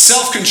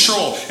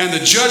 self-control, and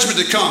the judgment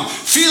to come,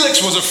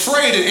 Felix was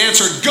afraid and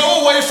answered,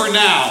 go away for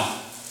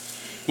now.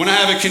 When I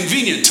have a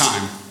convenient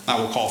time, I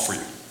will call for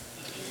you.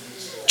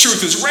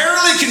 Truth is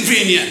rarely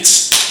convenient.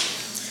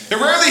 It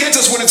rarely hits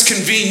us when it's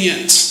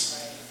convenient.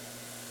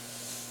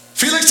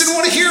 Felix didn't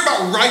want to hear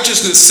about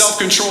righteousness,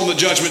 self-control, and the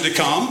judgment to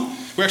come.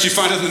 We actually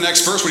find out in the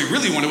next verse what he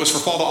really wanted was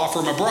for Paul to offer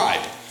him a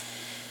bribe.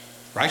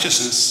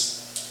 Righteousness.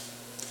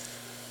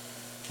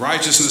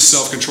 Righteousness,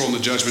 self-control, and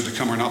the judgment to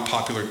come are not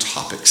popular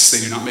topics. They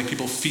do not make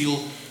people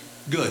feel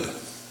good.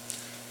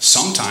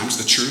 Sometimes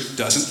the truth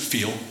doesn't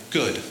feel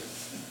good.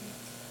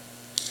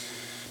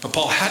 But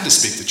Paul had to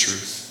speak the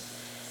truth.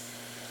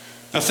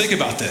 Now think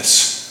about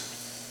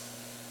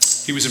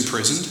this. He was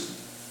imprisoned,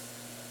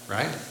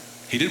 right?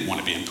 He didn't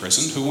want to be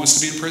imprisoned. Who wants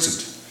to be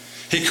imprisoned?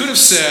 He could have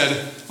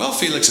said, well,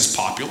 Felix is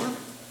popular.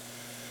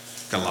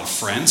 Got a lot of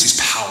friends. He's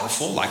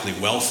powerful, likely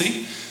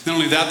wealthy. Not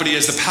only that, but he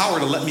has the power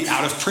to let me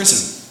out of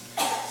prison.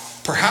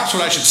 Perhaps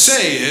what I should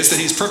say is that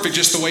he's perfect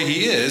just the way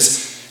he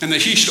is, and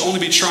that he should only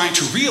be trying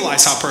to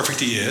realize how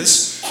perfect he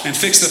is and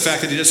fix the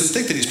fact that he doesn't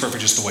think that he's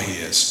perfect just the way he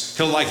is.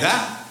 He'll like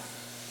that.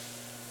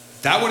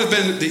 That would have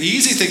been the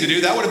easy thing to do.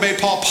 That would have made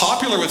Paul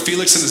popular with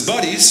Felix and his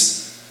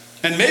buddies,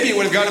 and maybe it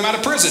would have gotten him out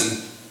of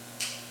prison.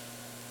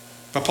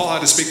 But Paul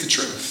had to speak the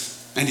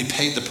truth, and he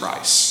paid the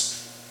price.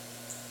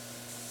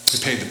 He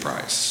paid the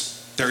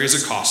price. There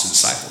is a cost to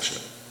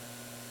discipleship.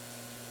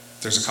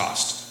 There's a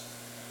cost.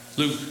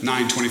 Luke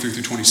 9:23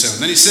 through 27.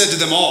 Then he said to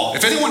them all,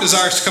 if anyone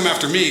desires to come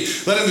after me,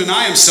 let him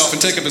deny himself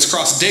and take up his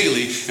cross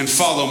daily and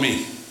follow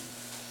me.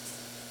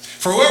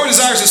 For whoever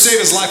desires to save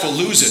his life will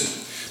lose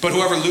it. But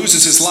whoever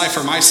loses his life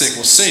for my sake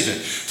will save it.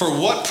 For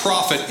what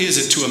profit is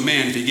it to a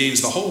man if he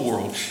gains the whole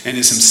world and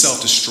is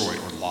himself destroyed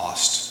or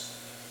lost?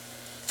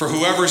 For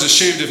whoever is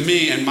ashamed of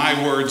me and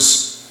my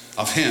words,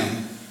 of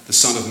him, the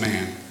Son of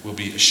Man will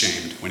be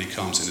ashamed when he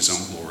comes in his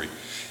own glory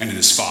and in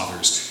his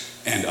Father's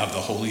and of the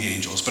holy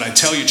angels. But I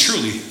tell you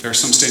truly, there are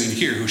some standing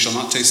here who shall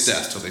not taste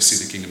death till they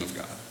see the kingdom of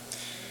God.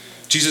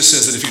 Jesus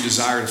says that if you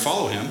desire to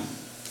follow him,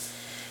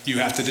 you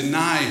have to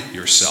deny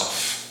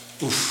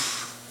yourself. Oof.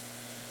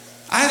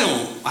 I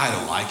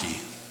don't like you.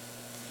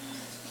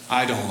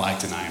 I don't like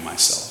denying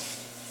myself.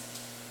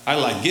 I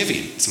like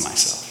giving to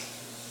myself.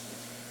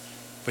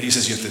 But he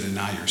says you have to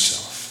deny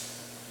yourself.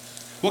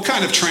 What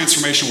kind of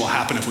transformation will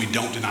happen if we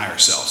don't deny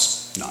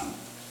ourselves? None.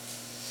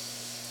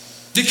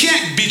 You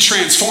can't be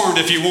transformed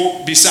if you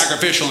won't be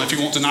sacrificial and if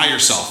you won't deny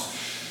yourself.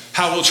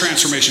 How will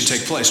transformation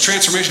take place?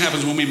 Transformation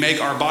happens when we make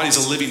our bodies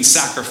a living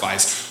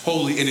sacrifice,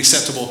 holy and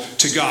acceptable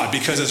to God.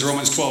 Because as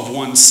Romans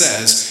 12:1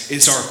 says,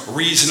 it's our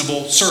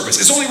reasonable service.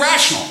 It's only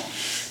rational.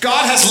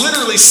 God has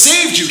literally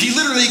saved you. He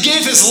literally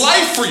gave his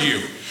life for you.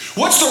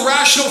 What's the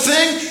rational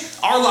thing?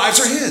 Our lives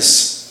are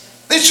his.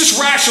 It's just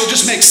rational. It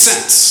just makes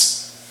sense.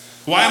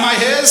 Why am I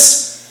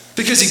his?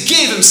 Because he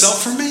gave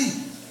himself for me.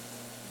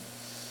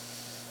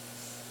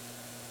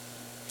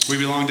 We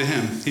belong to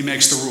him. He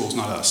makes the rules,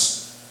 not us.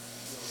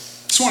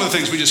 It's one of the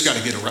things we just got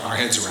to get our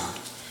heads around.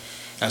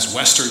 As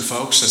Western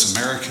folks, as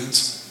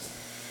Americans,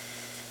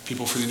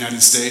 people from the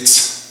United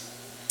States,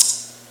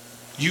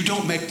 you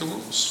don't make the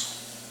rules.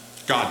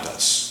 God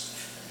does.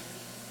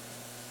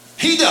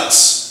 He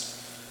does.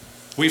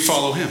 We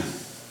follow him.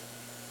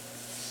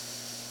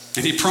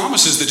 And he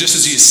promises that just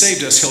as he has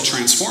saved us, he'll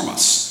transform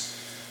us.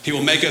 He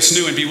will make us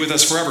new and be with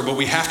us forever, but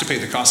we have to pay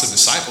the cost of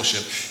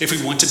discipleship if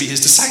we want to be his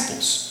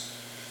disciples.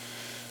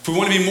 If we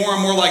want to be more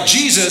and more like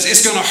Jesus,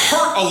 it's going to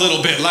hurt a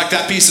little bit, like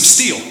that piece of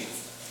steel.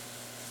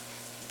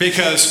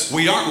 Because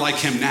we aren't like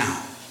him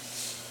now.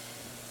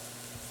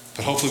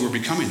 But hopefully we're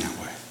becoming that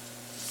way.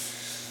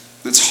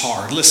 It's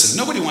hard. Listen,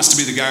 nobody wants to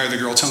be the guy or the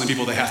girl telling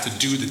people they have to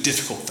do the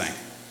difficult thing.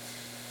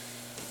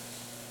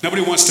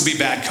 Nobody wants to be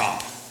bad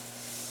cop.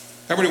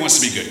 Everybody wants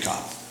to be good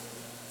cop.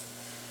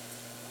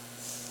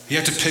 You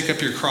have to pick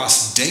up your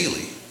cross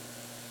daily.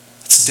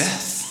 It's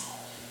death.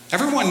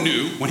 Everyone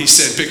knew when he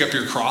said pick up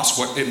your cross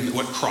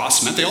what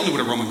cross meant. They all knew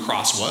what a Roman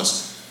cross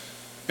was.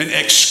 An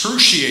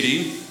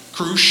excruciating,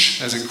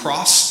 crush as in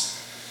cross,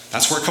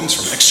 that's where it comes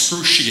from,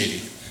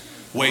 excruciating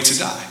way to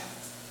die.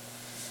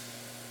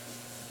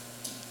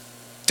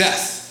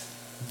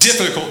 Death,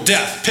 difficult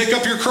death. Pick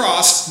up your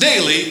cross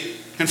daily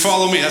and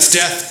follow me. That's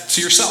death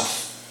to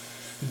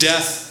yourself.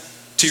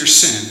 Death to your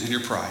sin and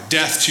your pride.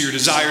 Death to your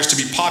desires to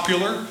be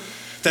popular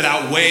that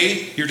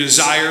outweigh your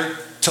desire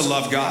to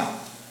love God.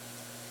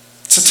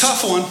 It's a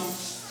tough one.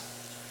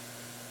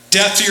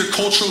 Death to your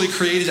culturally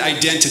created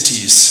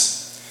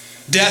identities.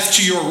 Death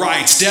to your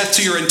rights. Death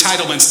to your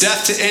entitlements.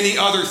 Death to any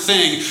other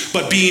thing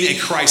but being a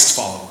Christ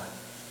follower.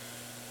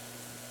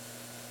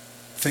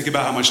 Think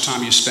about how much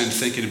time you spend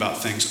thinking about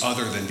things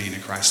other than being a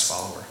Christ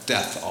follower.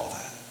 Death to all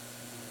that.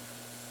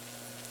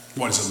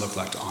 What does it look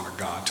like to honor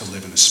God, to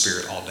live in the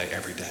Spirit all day,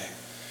 every day?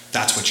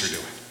 That's what you're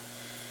doing.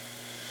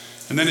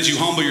 And then as you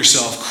humble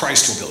yourself,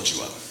 Christ will build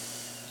you up.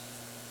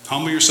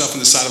 Humble yourself in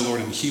the sight of the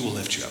Lord and he will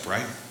lift you up,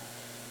 right?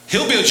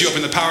 He'll build you up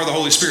in the power of the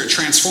Holy Spirit,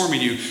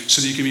 transforming you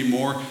so that you can be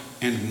more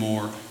and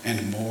more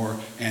and more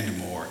and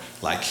more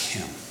like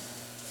him.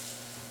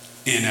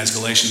 And as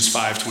Galatians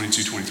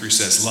 5:22-23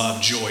 says,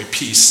 love, joy,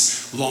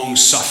 peace,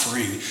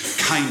 long-suffering,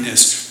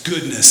 kindness,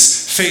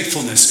 goodness,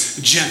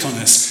 faithfulness,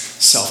 gentleness,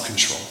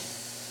 self-control.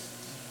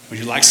 Would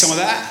you like some of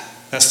that?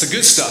 That's the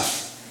good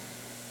stuff.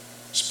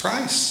 It's a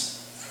price.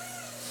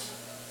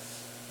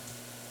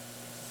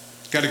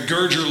 Got to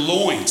gird your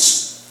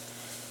loins.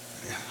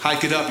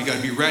 Hike it up. You got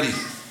to be ready.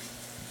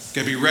 You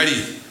got to be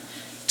ready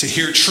to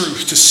hear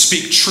truth, to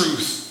speak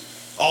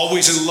truth.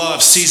 Always in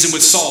love, seasoned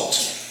with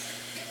salt.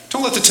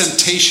 Don't let the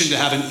temptation to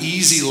have an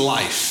easy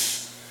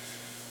life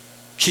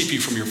keep you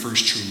from your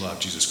first true love,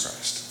 Jesus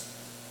Christ.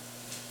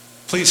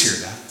 Please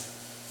hear that.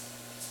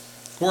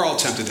 We're all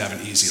tempted to have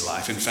an easy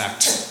life. In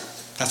fact,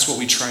 that's what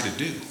we try to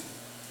do.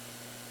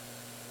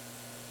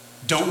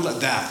 Don't let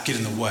that get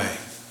in the way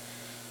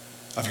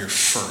of your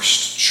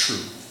first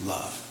true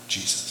love,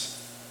 Jesus.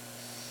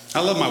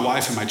 I love my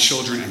wife and my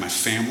children and my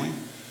family.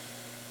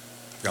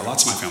 I've got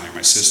lots of my family.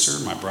 My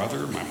sister, my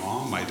brother, my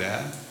mom, my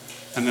dad.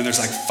 And then there's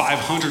like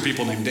 500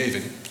 people named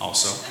David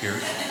also here.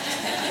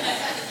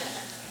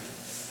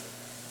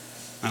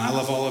 And I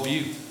love all of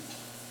you.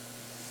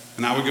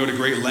 And I would go to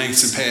great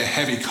lengths and pay a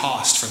heavy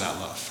cost for that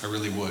love. I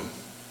really would.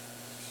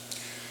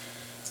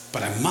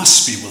 But I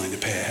must be willing to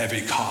pay a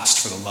heavy cost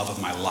for the love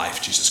of my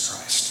life, Jesus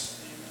Christ.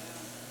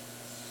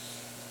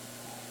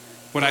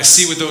 What I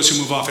see with those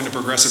who move off into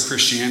progressive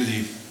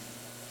Christianity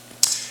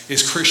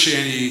is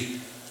Christianity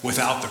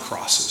without the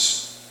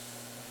crosses.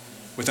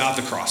 Without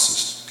the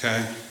crosses,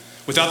 okay?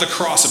 Without the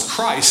cross of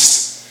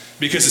Christ,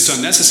 because it's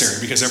unnecessary,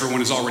 because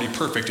everyone is already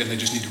perfect and they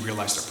just need to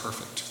realize they're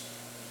perfect.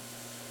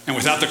 And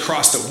without the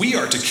cross that we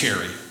are to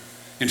carry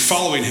in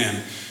following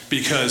him,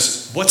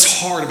 Because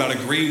what's hard about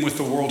agreeing with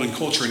the world and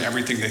culture and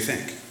everything they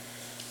think?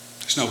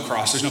 There's no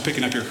cross. There's no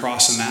picking up your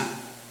cross in that.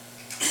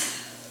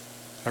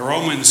 The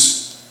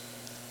Romans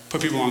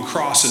put people on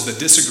crosses that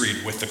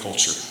disagreed with the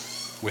culture,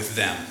 with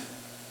them,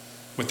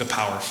 with the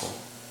powerful.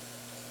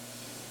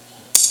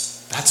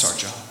 That's our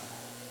job.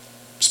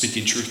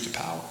 Speaking truth to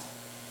power.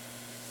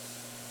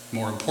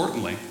 More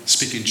importantly,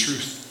 speaking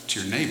truth to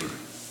your neighbor.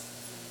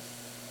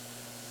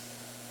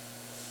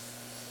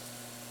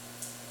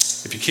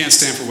 If you can't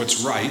stand for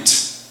what's right,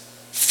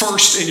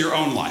 first in your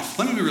own life.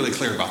 Let me be really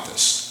clear about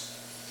this.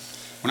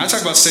 When I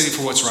talk about standing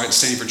for what's right and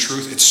standing for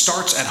truth, it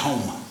starts at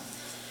home.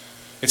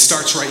 It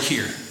starts right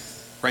here.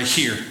 Right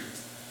here.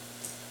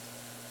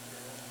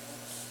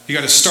 You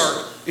got to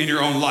start in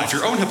your own life.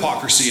 Your own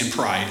hypocrisy and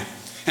pride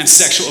and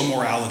sexual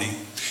immorality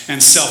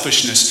and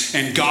selfishness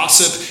and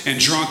gossip and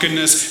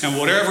drunkenness and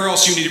whatever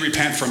else you need to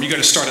repent from. You got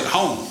to start at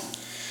home.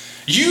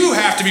 You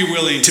have to be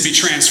willing to be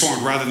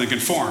transformed rather than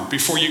conformed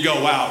before you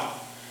go out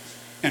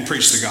and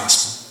preach the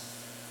gospel.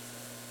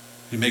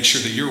 And make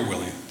sure that you're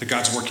willing, that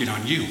God's working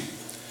on you.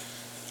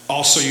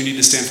 Also, you need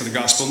to stand for the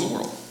gospel in the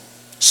world.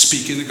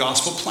 Speaking the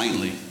gospel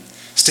plainly.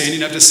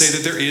 Standing up to say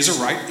that there is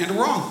a right and a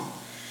wrong.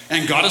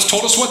 And God has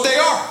told us what they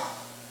are.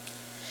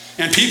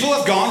 And people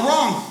have gone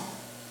wrong.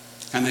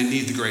 And they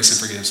need the grace and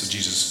forgiveness of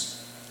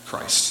Jesus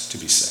Christ to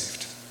be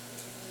saved.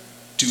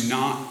 Do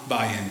not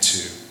buy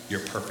into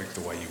you're perfect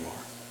the way you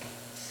are.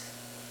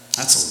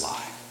 That's a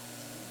lie.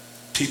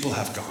 People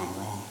have gone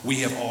wrong. We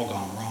have all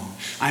gone wrong.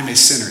 I'm a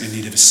sinner in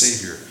need of a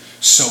Savior.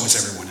 So is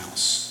everyone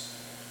else.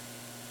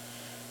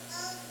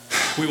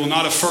 We will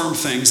not affirm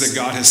things that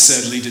God has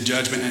said lead to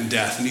judgment and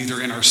death, neither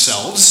in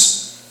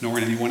ourselves nor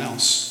in anyone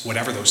else,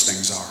 whatever those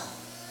things are.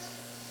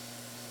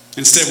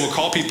 Instead, we'll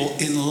call people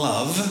in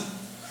love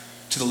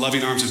to the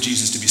loving arms of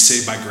Jesus to be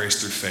saved by grace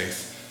through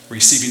faith,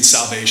 receiving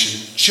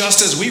salvation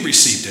just as we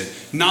received it,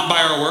 not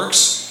by our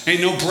works.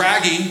 Ain't no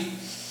bragging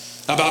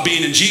about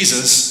being in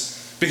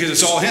Jesus because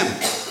it's all Him,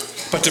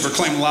 but to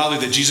proclaim loudly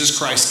that Jesus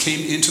Christ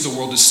came into the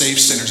world to save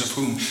sinners, of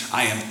whom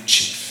I am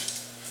chief.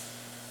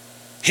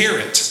 Hear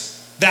it.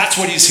 That's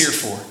what He's here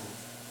for,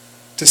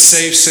 to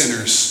save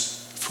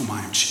sinners, of whom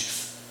I am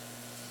chief.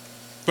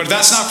 But if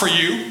that's not for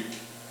you,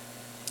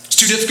 it's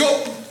too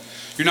difficult.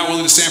 You're not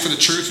willing to stand for the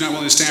truth. You're not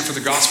willing to stand for the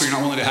gospel. You're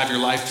not willing to have your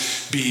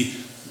life be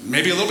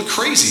maybe a little bit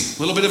crazy, a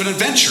little bit of an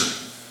adventure,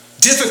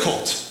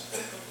 difficult.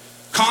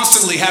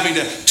 Constantly having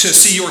to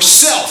see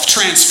yourself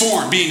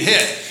transformed, being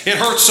hit. It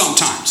hurts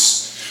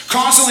sometimes.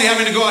 Constantly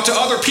having to go out to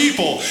other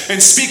people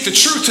and speak the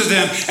truth to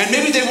them, and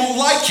maybe they won't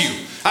like you.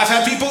 I've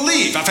had people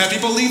leave. I've had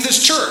people leave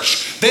this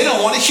church. They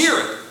don't want to hear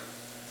it.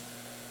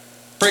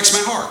 Breaks my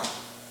heart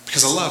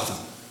because I love them.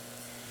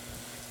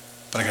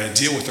 But I got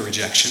to deal with the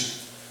rejection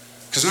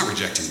because they're not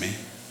rejecting me.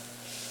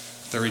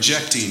 They're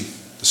rejecting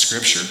the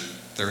scripture.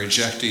 They're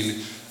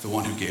rejecting the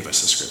one who gave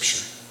us the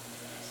scripture.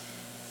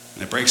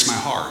 And it breaks my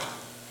heart.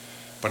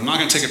 But I'm not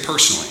going to take it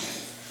personally.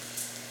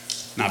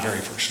 Not very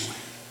personally.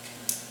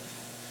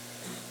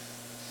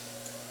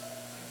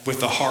 With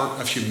the heart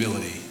of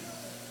humility,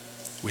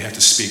 we have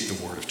to speak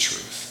the word of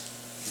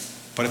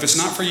truth. But if it's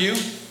not for you,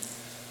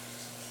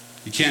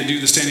 you can't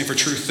do the standing for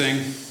truth thing,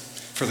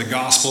 for the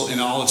gospel in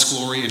all its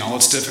glory, in all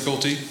its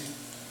difficulty,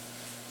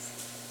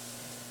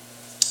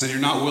 then you're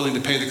not willing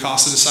to pay the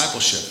cost of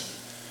discipleship.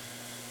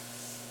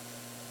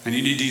 And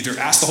you need to either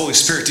ask the Holy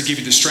Spirit to give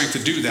you the strength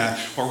to do that,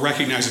 or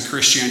recognize that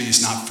Christianity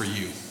is not for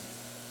you.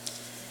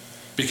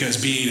 Because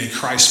being a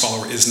Christ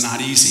follower is not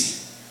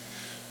easy,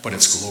 but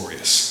it's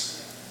glorious.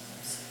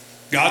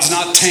 God's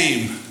not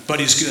tame, but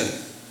He's good.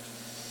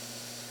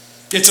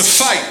 It's a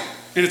fight,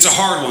 and it's a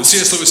hard one.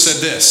 C.S. Lewis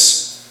said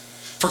this: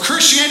 for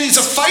Christianity is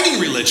a fighting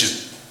religion.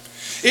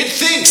 It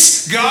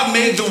thinks God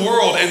made the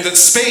world and that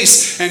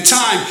space and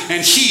time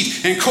and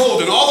heat and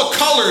cold and all the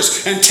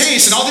colors and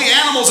taste and all the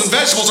animals and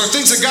vegetables are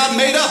things that God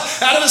made up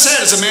out of His head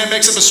as a man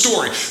makes up a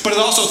story. But it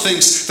also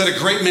thinks that a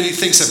great many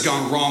things have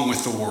gone wrong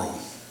with the world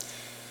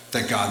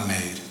that God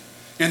made,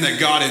 and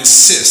that God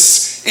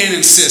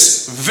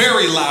insists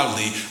very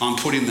loudly on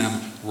putting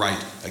them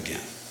right again.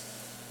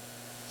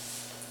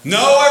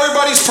 No,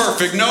 everybody's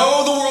perfect.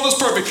 No, the world is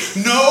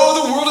perfect.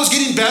 No, the world is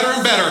getting better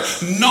and better.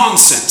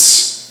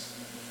 Nonsense.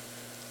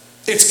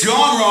 It's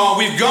gone wrong.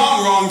 We've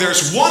gone wrong.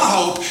 There's one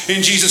hope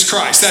in Jesus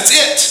Christ. That's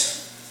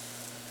it.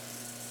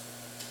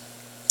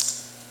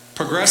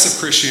 Progressive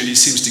Christianity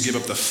seems to give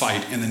up the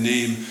fight in the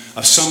name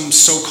of some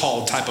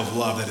so-called type of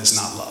love that is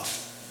not love.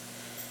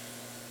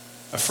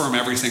 Affirm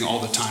everything all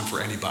the time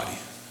for anybody.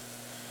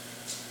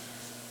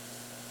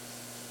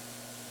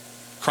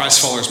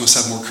 Christ followers must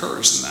have more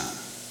courage than that.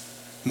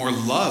 More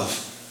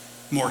love,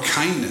 more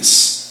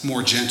kindness,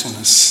 more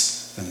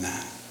gentleness than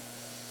that.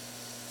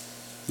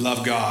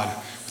 Love God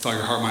with all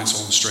your heart, mind,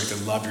 soul, and strength,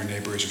 and love your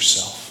neighbor as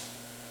yourself.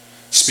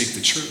 Speak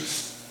the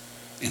truth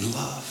in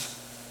love.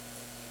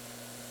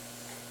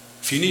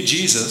 If you need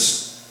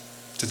Jesus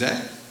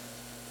today,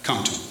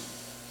 come to Him.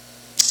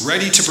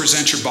 Ready to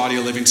present your body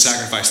a living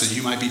sacrifice that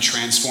you might be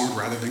transformed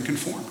rather than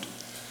conformed.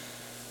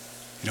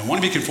 You don't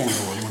want to be conformed to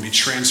the world. You want to be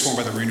transformed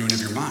by the renewing of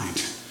your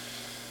mind.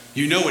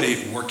 You know it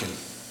ain't working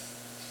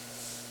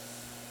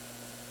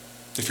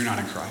if you're not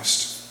in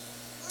Christ.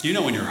 You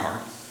know in your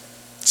heart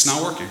it's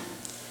not working.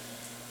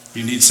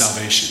 You need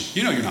salvation.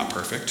 You know you're not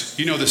perfect.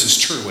 You know this is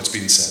true, what's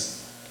being said.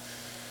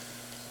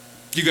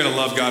 You got to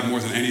love God more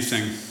than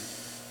anything.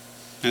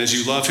 And as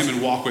you love him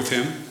and walk with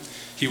him,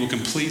 he will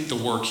complete the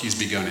work he's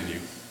begun in you.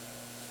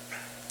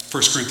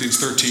 1 Corinthians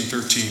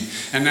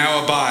 13:13. And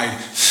now abide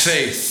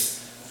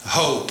faith,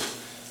 hope,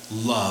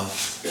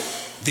 love.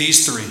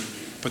 These three,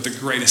 but the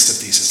greatest of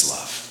these is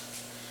love.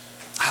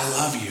 I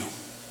love you.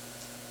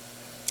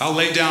 I'll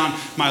lay down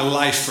my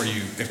life for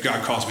you if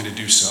God calls me to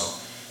do so.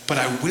 But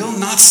I will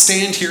not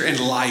stand here and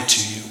lie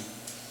to you.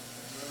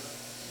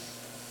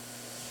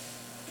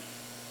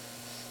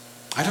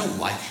 I don't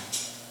like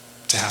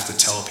to have to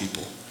tell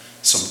people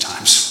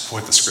sometimes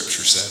what the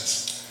scripture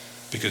says,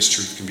 because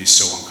truth can be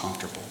so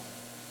uncomfortable.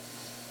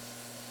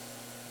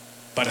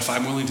 But if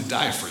I'm willing to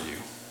die for you,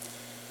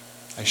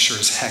 I sure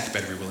as heck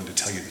better be willing to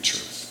tell you the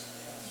truth.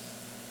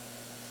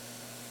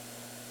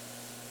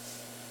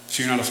 If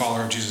you're not a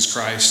follower of Jesus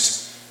Christ,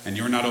 and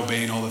you're not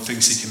obeying all the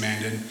things he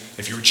commanded,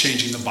 if you're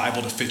changing the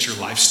Bible to fit your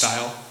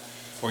lifestyle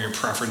or your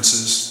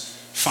preferences,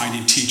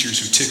 finding teachers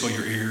who tickle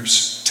your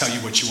ears, tell you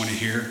what you want to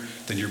hear,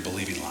 then you're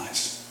believing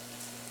lies.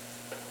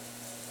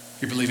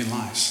 You're believing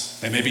lies.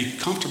 They may be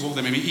comfortable,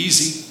 they may be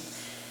easy,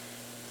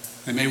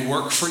 they may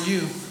work for you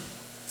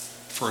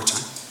for a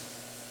time,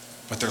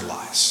 but they're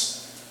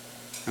lies.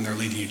 And they're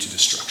leading you to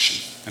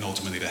destruction and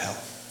ultimately to hell.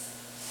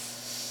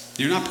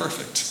 You're not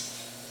perfect.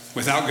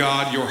 Without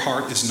God, your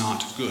heart is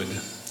not good.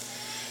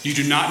 You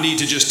do not need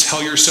to just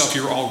tell yourself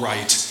you're all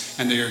right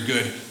and that you're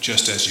good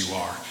just as you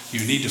are.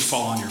 You need to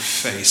fall on your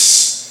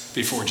face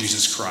before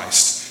Jesus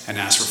Christ and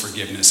ask for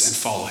forgiveness and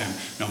follow him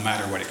no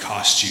matter what it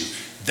costs you.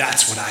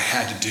 That's what I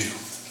had to do.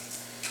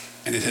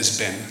 And it has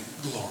been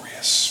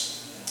glorious.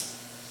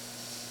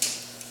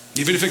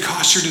 Even if it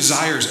costs your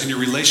desires and your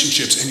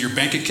relationships and your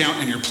bank account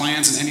and your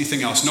plans and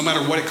anything else, no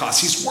matter what it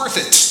costs, he's worth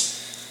it.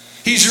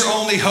 He's your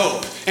only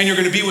hope, and you're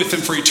going to be with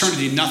him for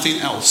eternity.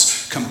 Nothing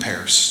else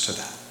compares to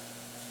that.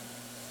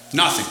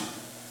 Nothing.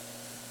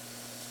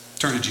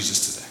 Turn to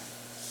Jesus today.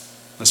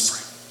 Let's pray.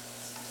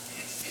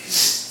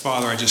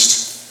 Father,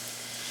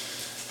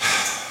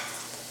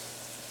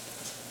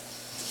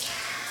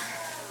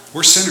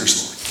 we're sinners,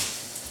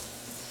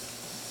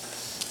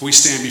 Lord. We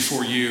stand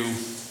before you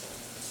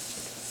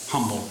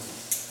humble,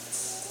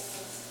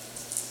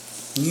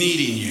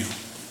 needing you,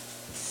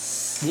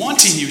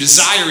 wanting you,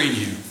 desiring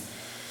you.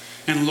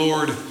 And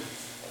Lord,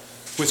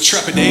 with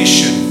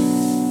trepidation,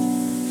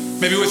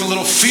 maybe with a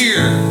little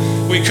fear,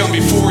 we come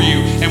before you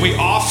and we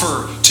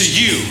offer to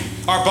you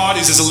our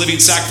bodies as a living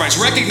sacrifice,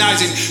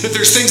 recognizing that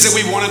there's things that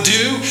we want to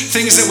do,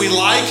 things that we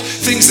like,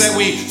 things that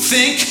we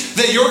think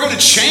that you're going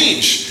to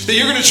change, that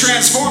you're going to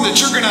transform, that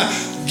you're going to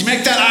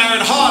make that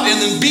iron hot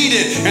and then beat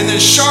it and then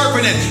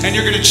sharpen it and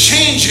you're going to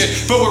change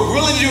it. But we're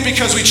willing to do it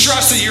because we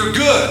trust that you're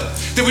good,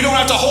 that we don't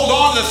have to hold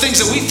on to the things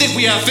that we think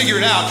we have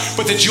figured out,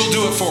 but that you'll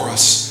do it for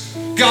us.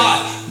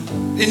 God,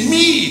 in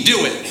me,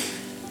 do it.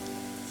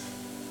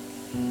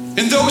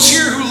 And those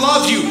here who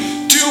love you,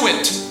 do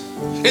it.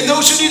 And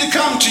those who need to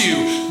come to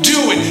you,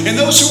 do it. And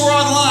those who are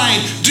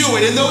online, do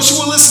it. And those who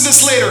will listen to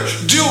this later,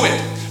 do it.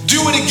 Do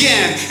it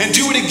again, and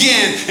do it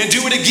again, and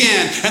do it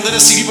again. And let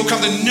us see people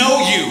come to know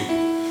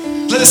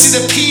you. Let us see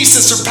the peace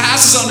that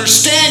surpasses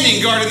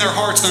understanding guarding their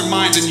hearts and their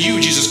minds in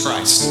you, Jesus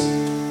Christ.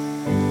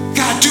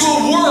 God, do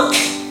a work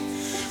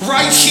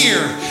right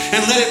here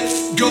and let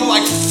it go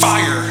like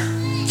fire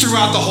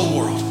throughout the whole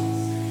world.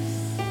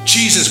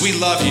 Jesus, we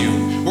love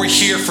you. We're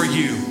here for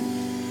you.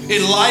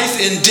 In life,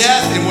 in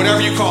death, in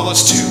whatever you call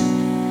us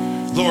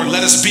to. Lord,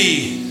 let us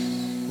be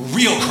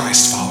real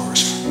Christ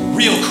followers,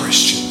 real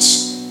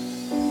Christians.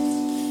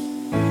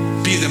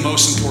 Be the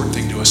most important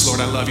thing to us.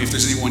 Lord, I love you. If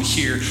there's anyone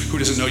here who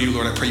doesn't know you,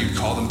 Lord, I pray you'd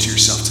call them to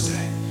yourself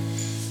today.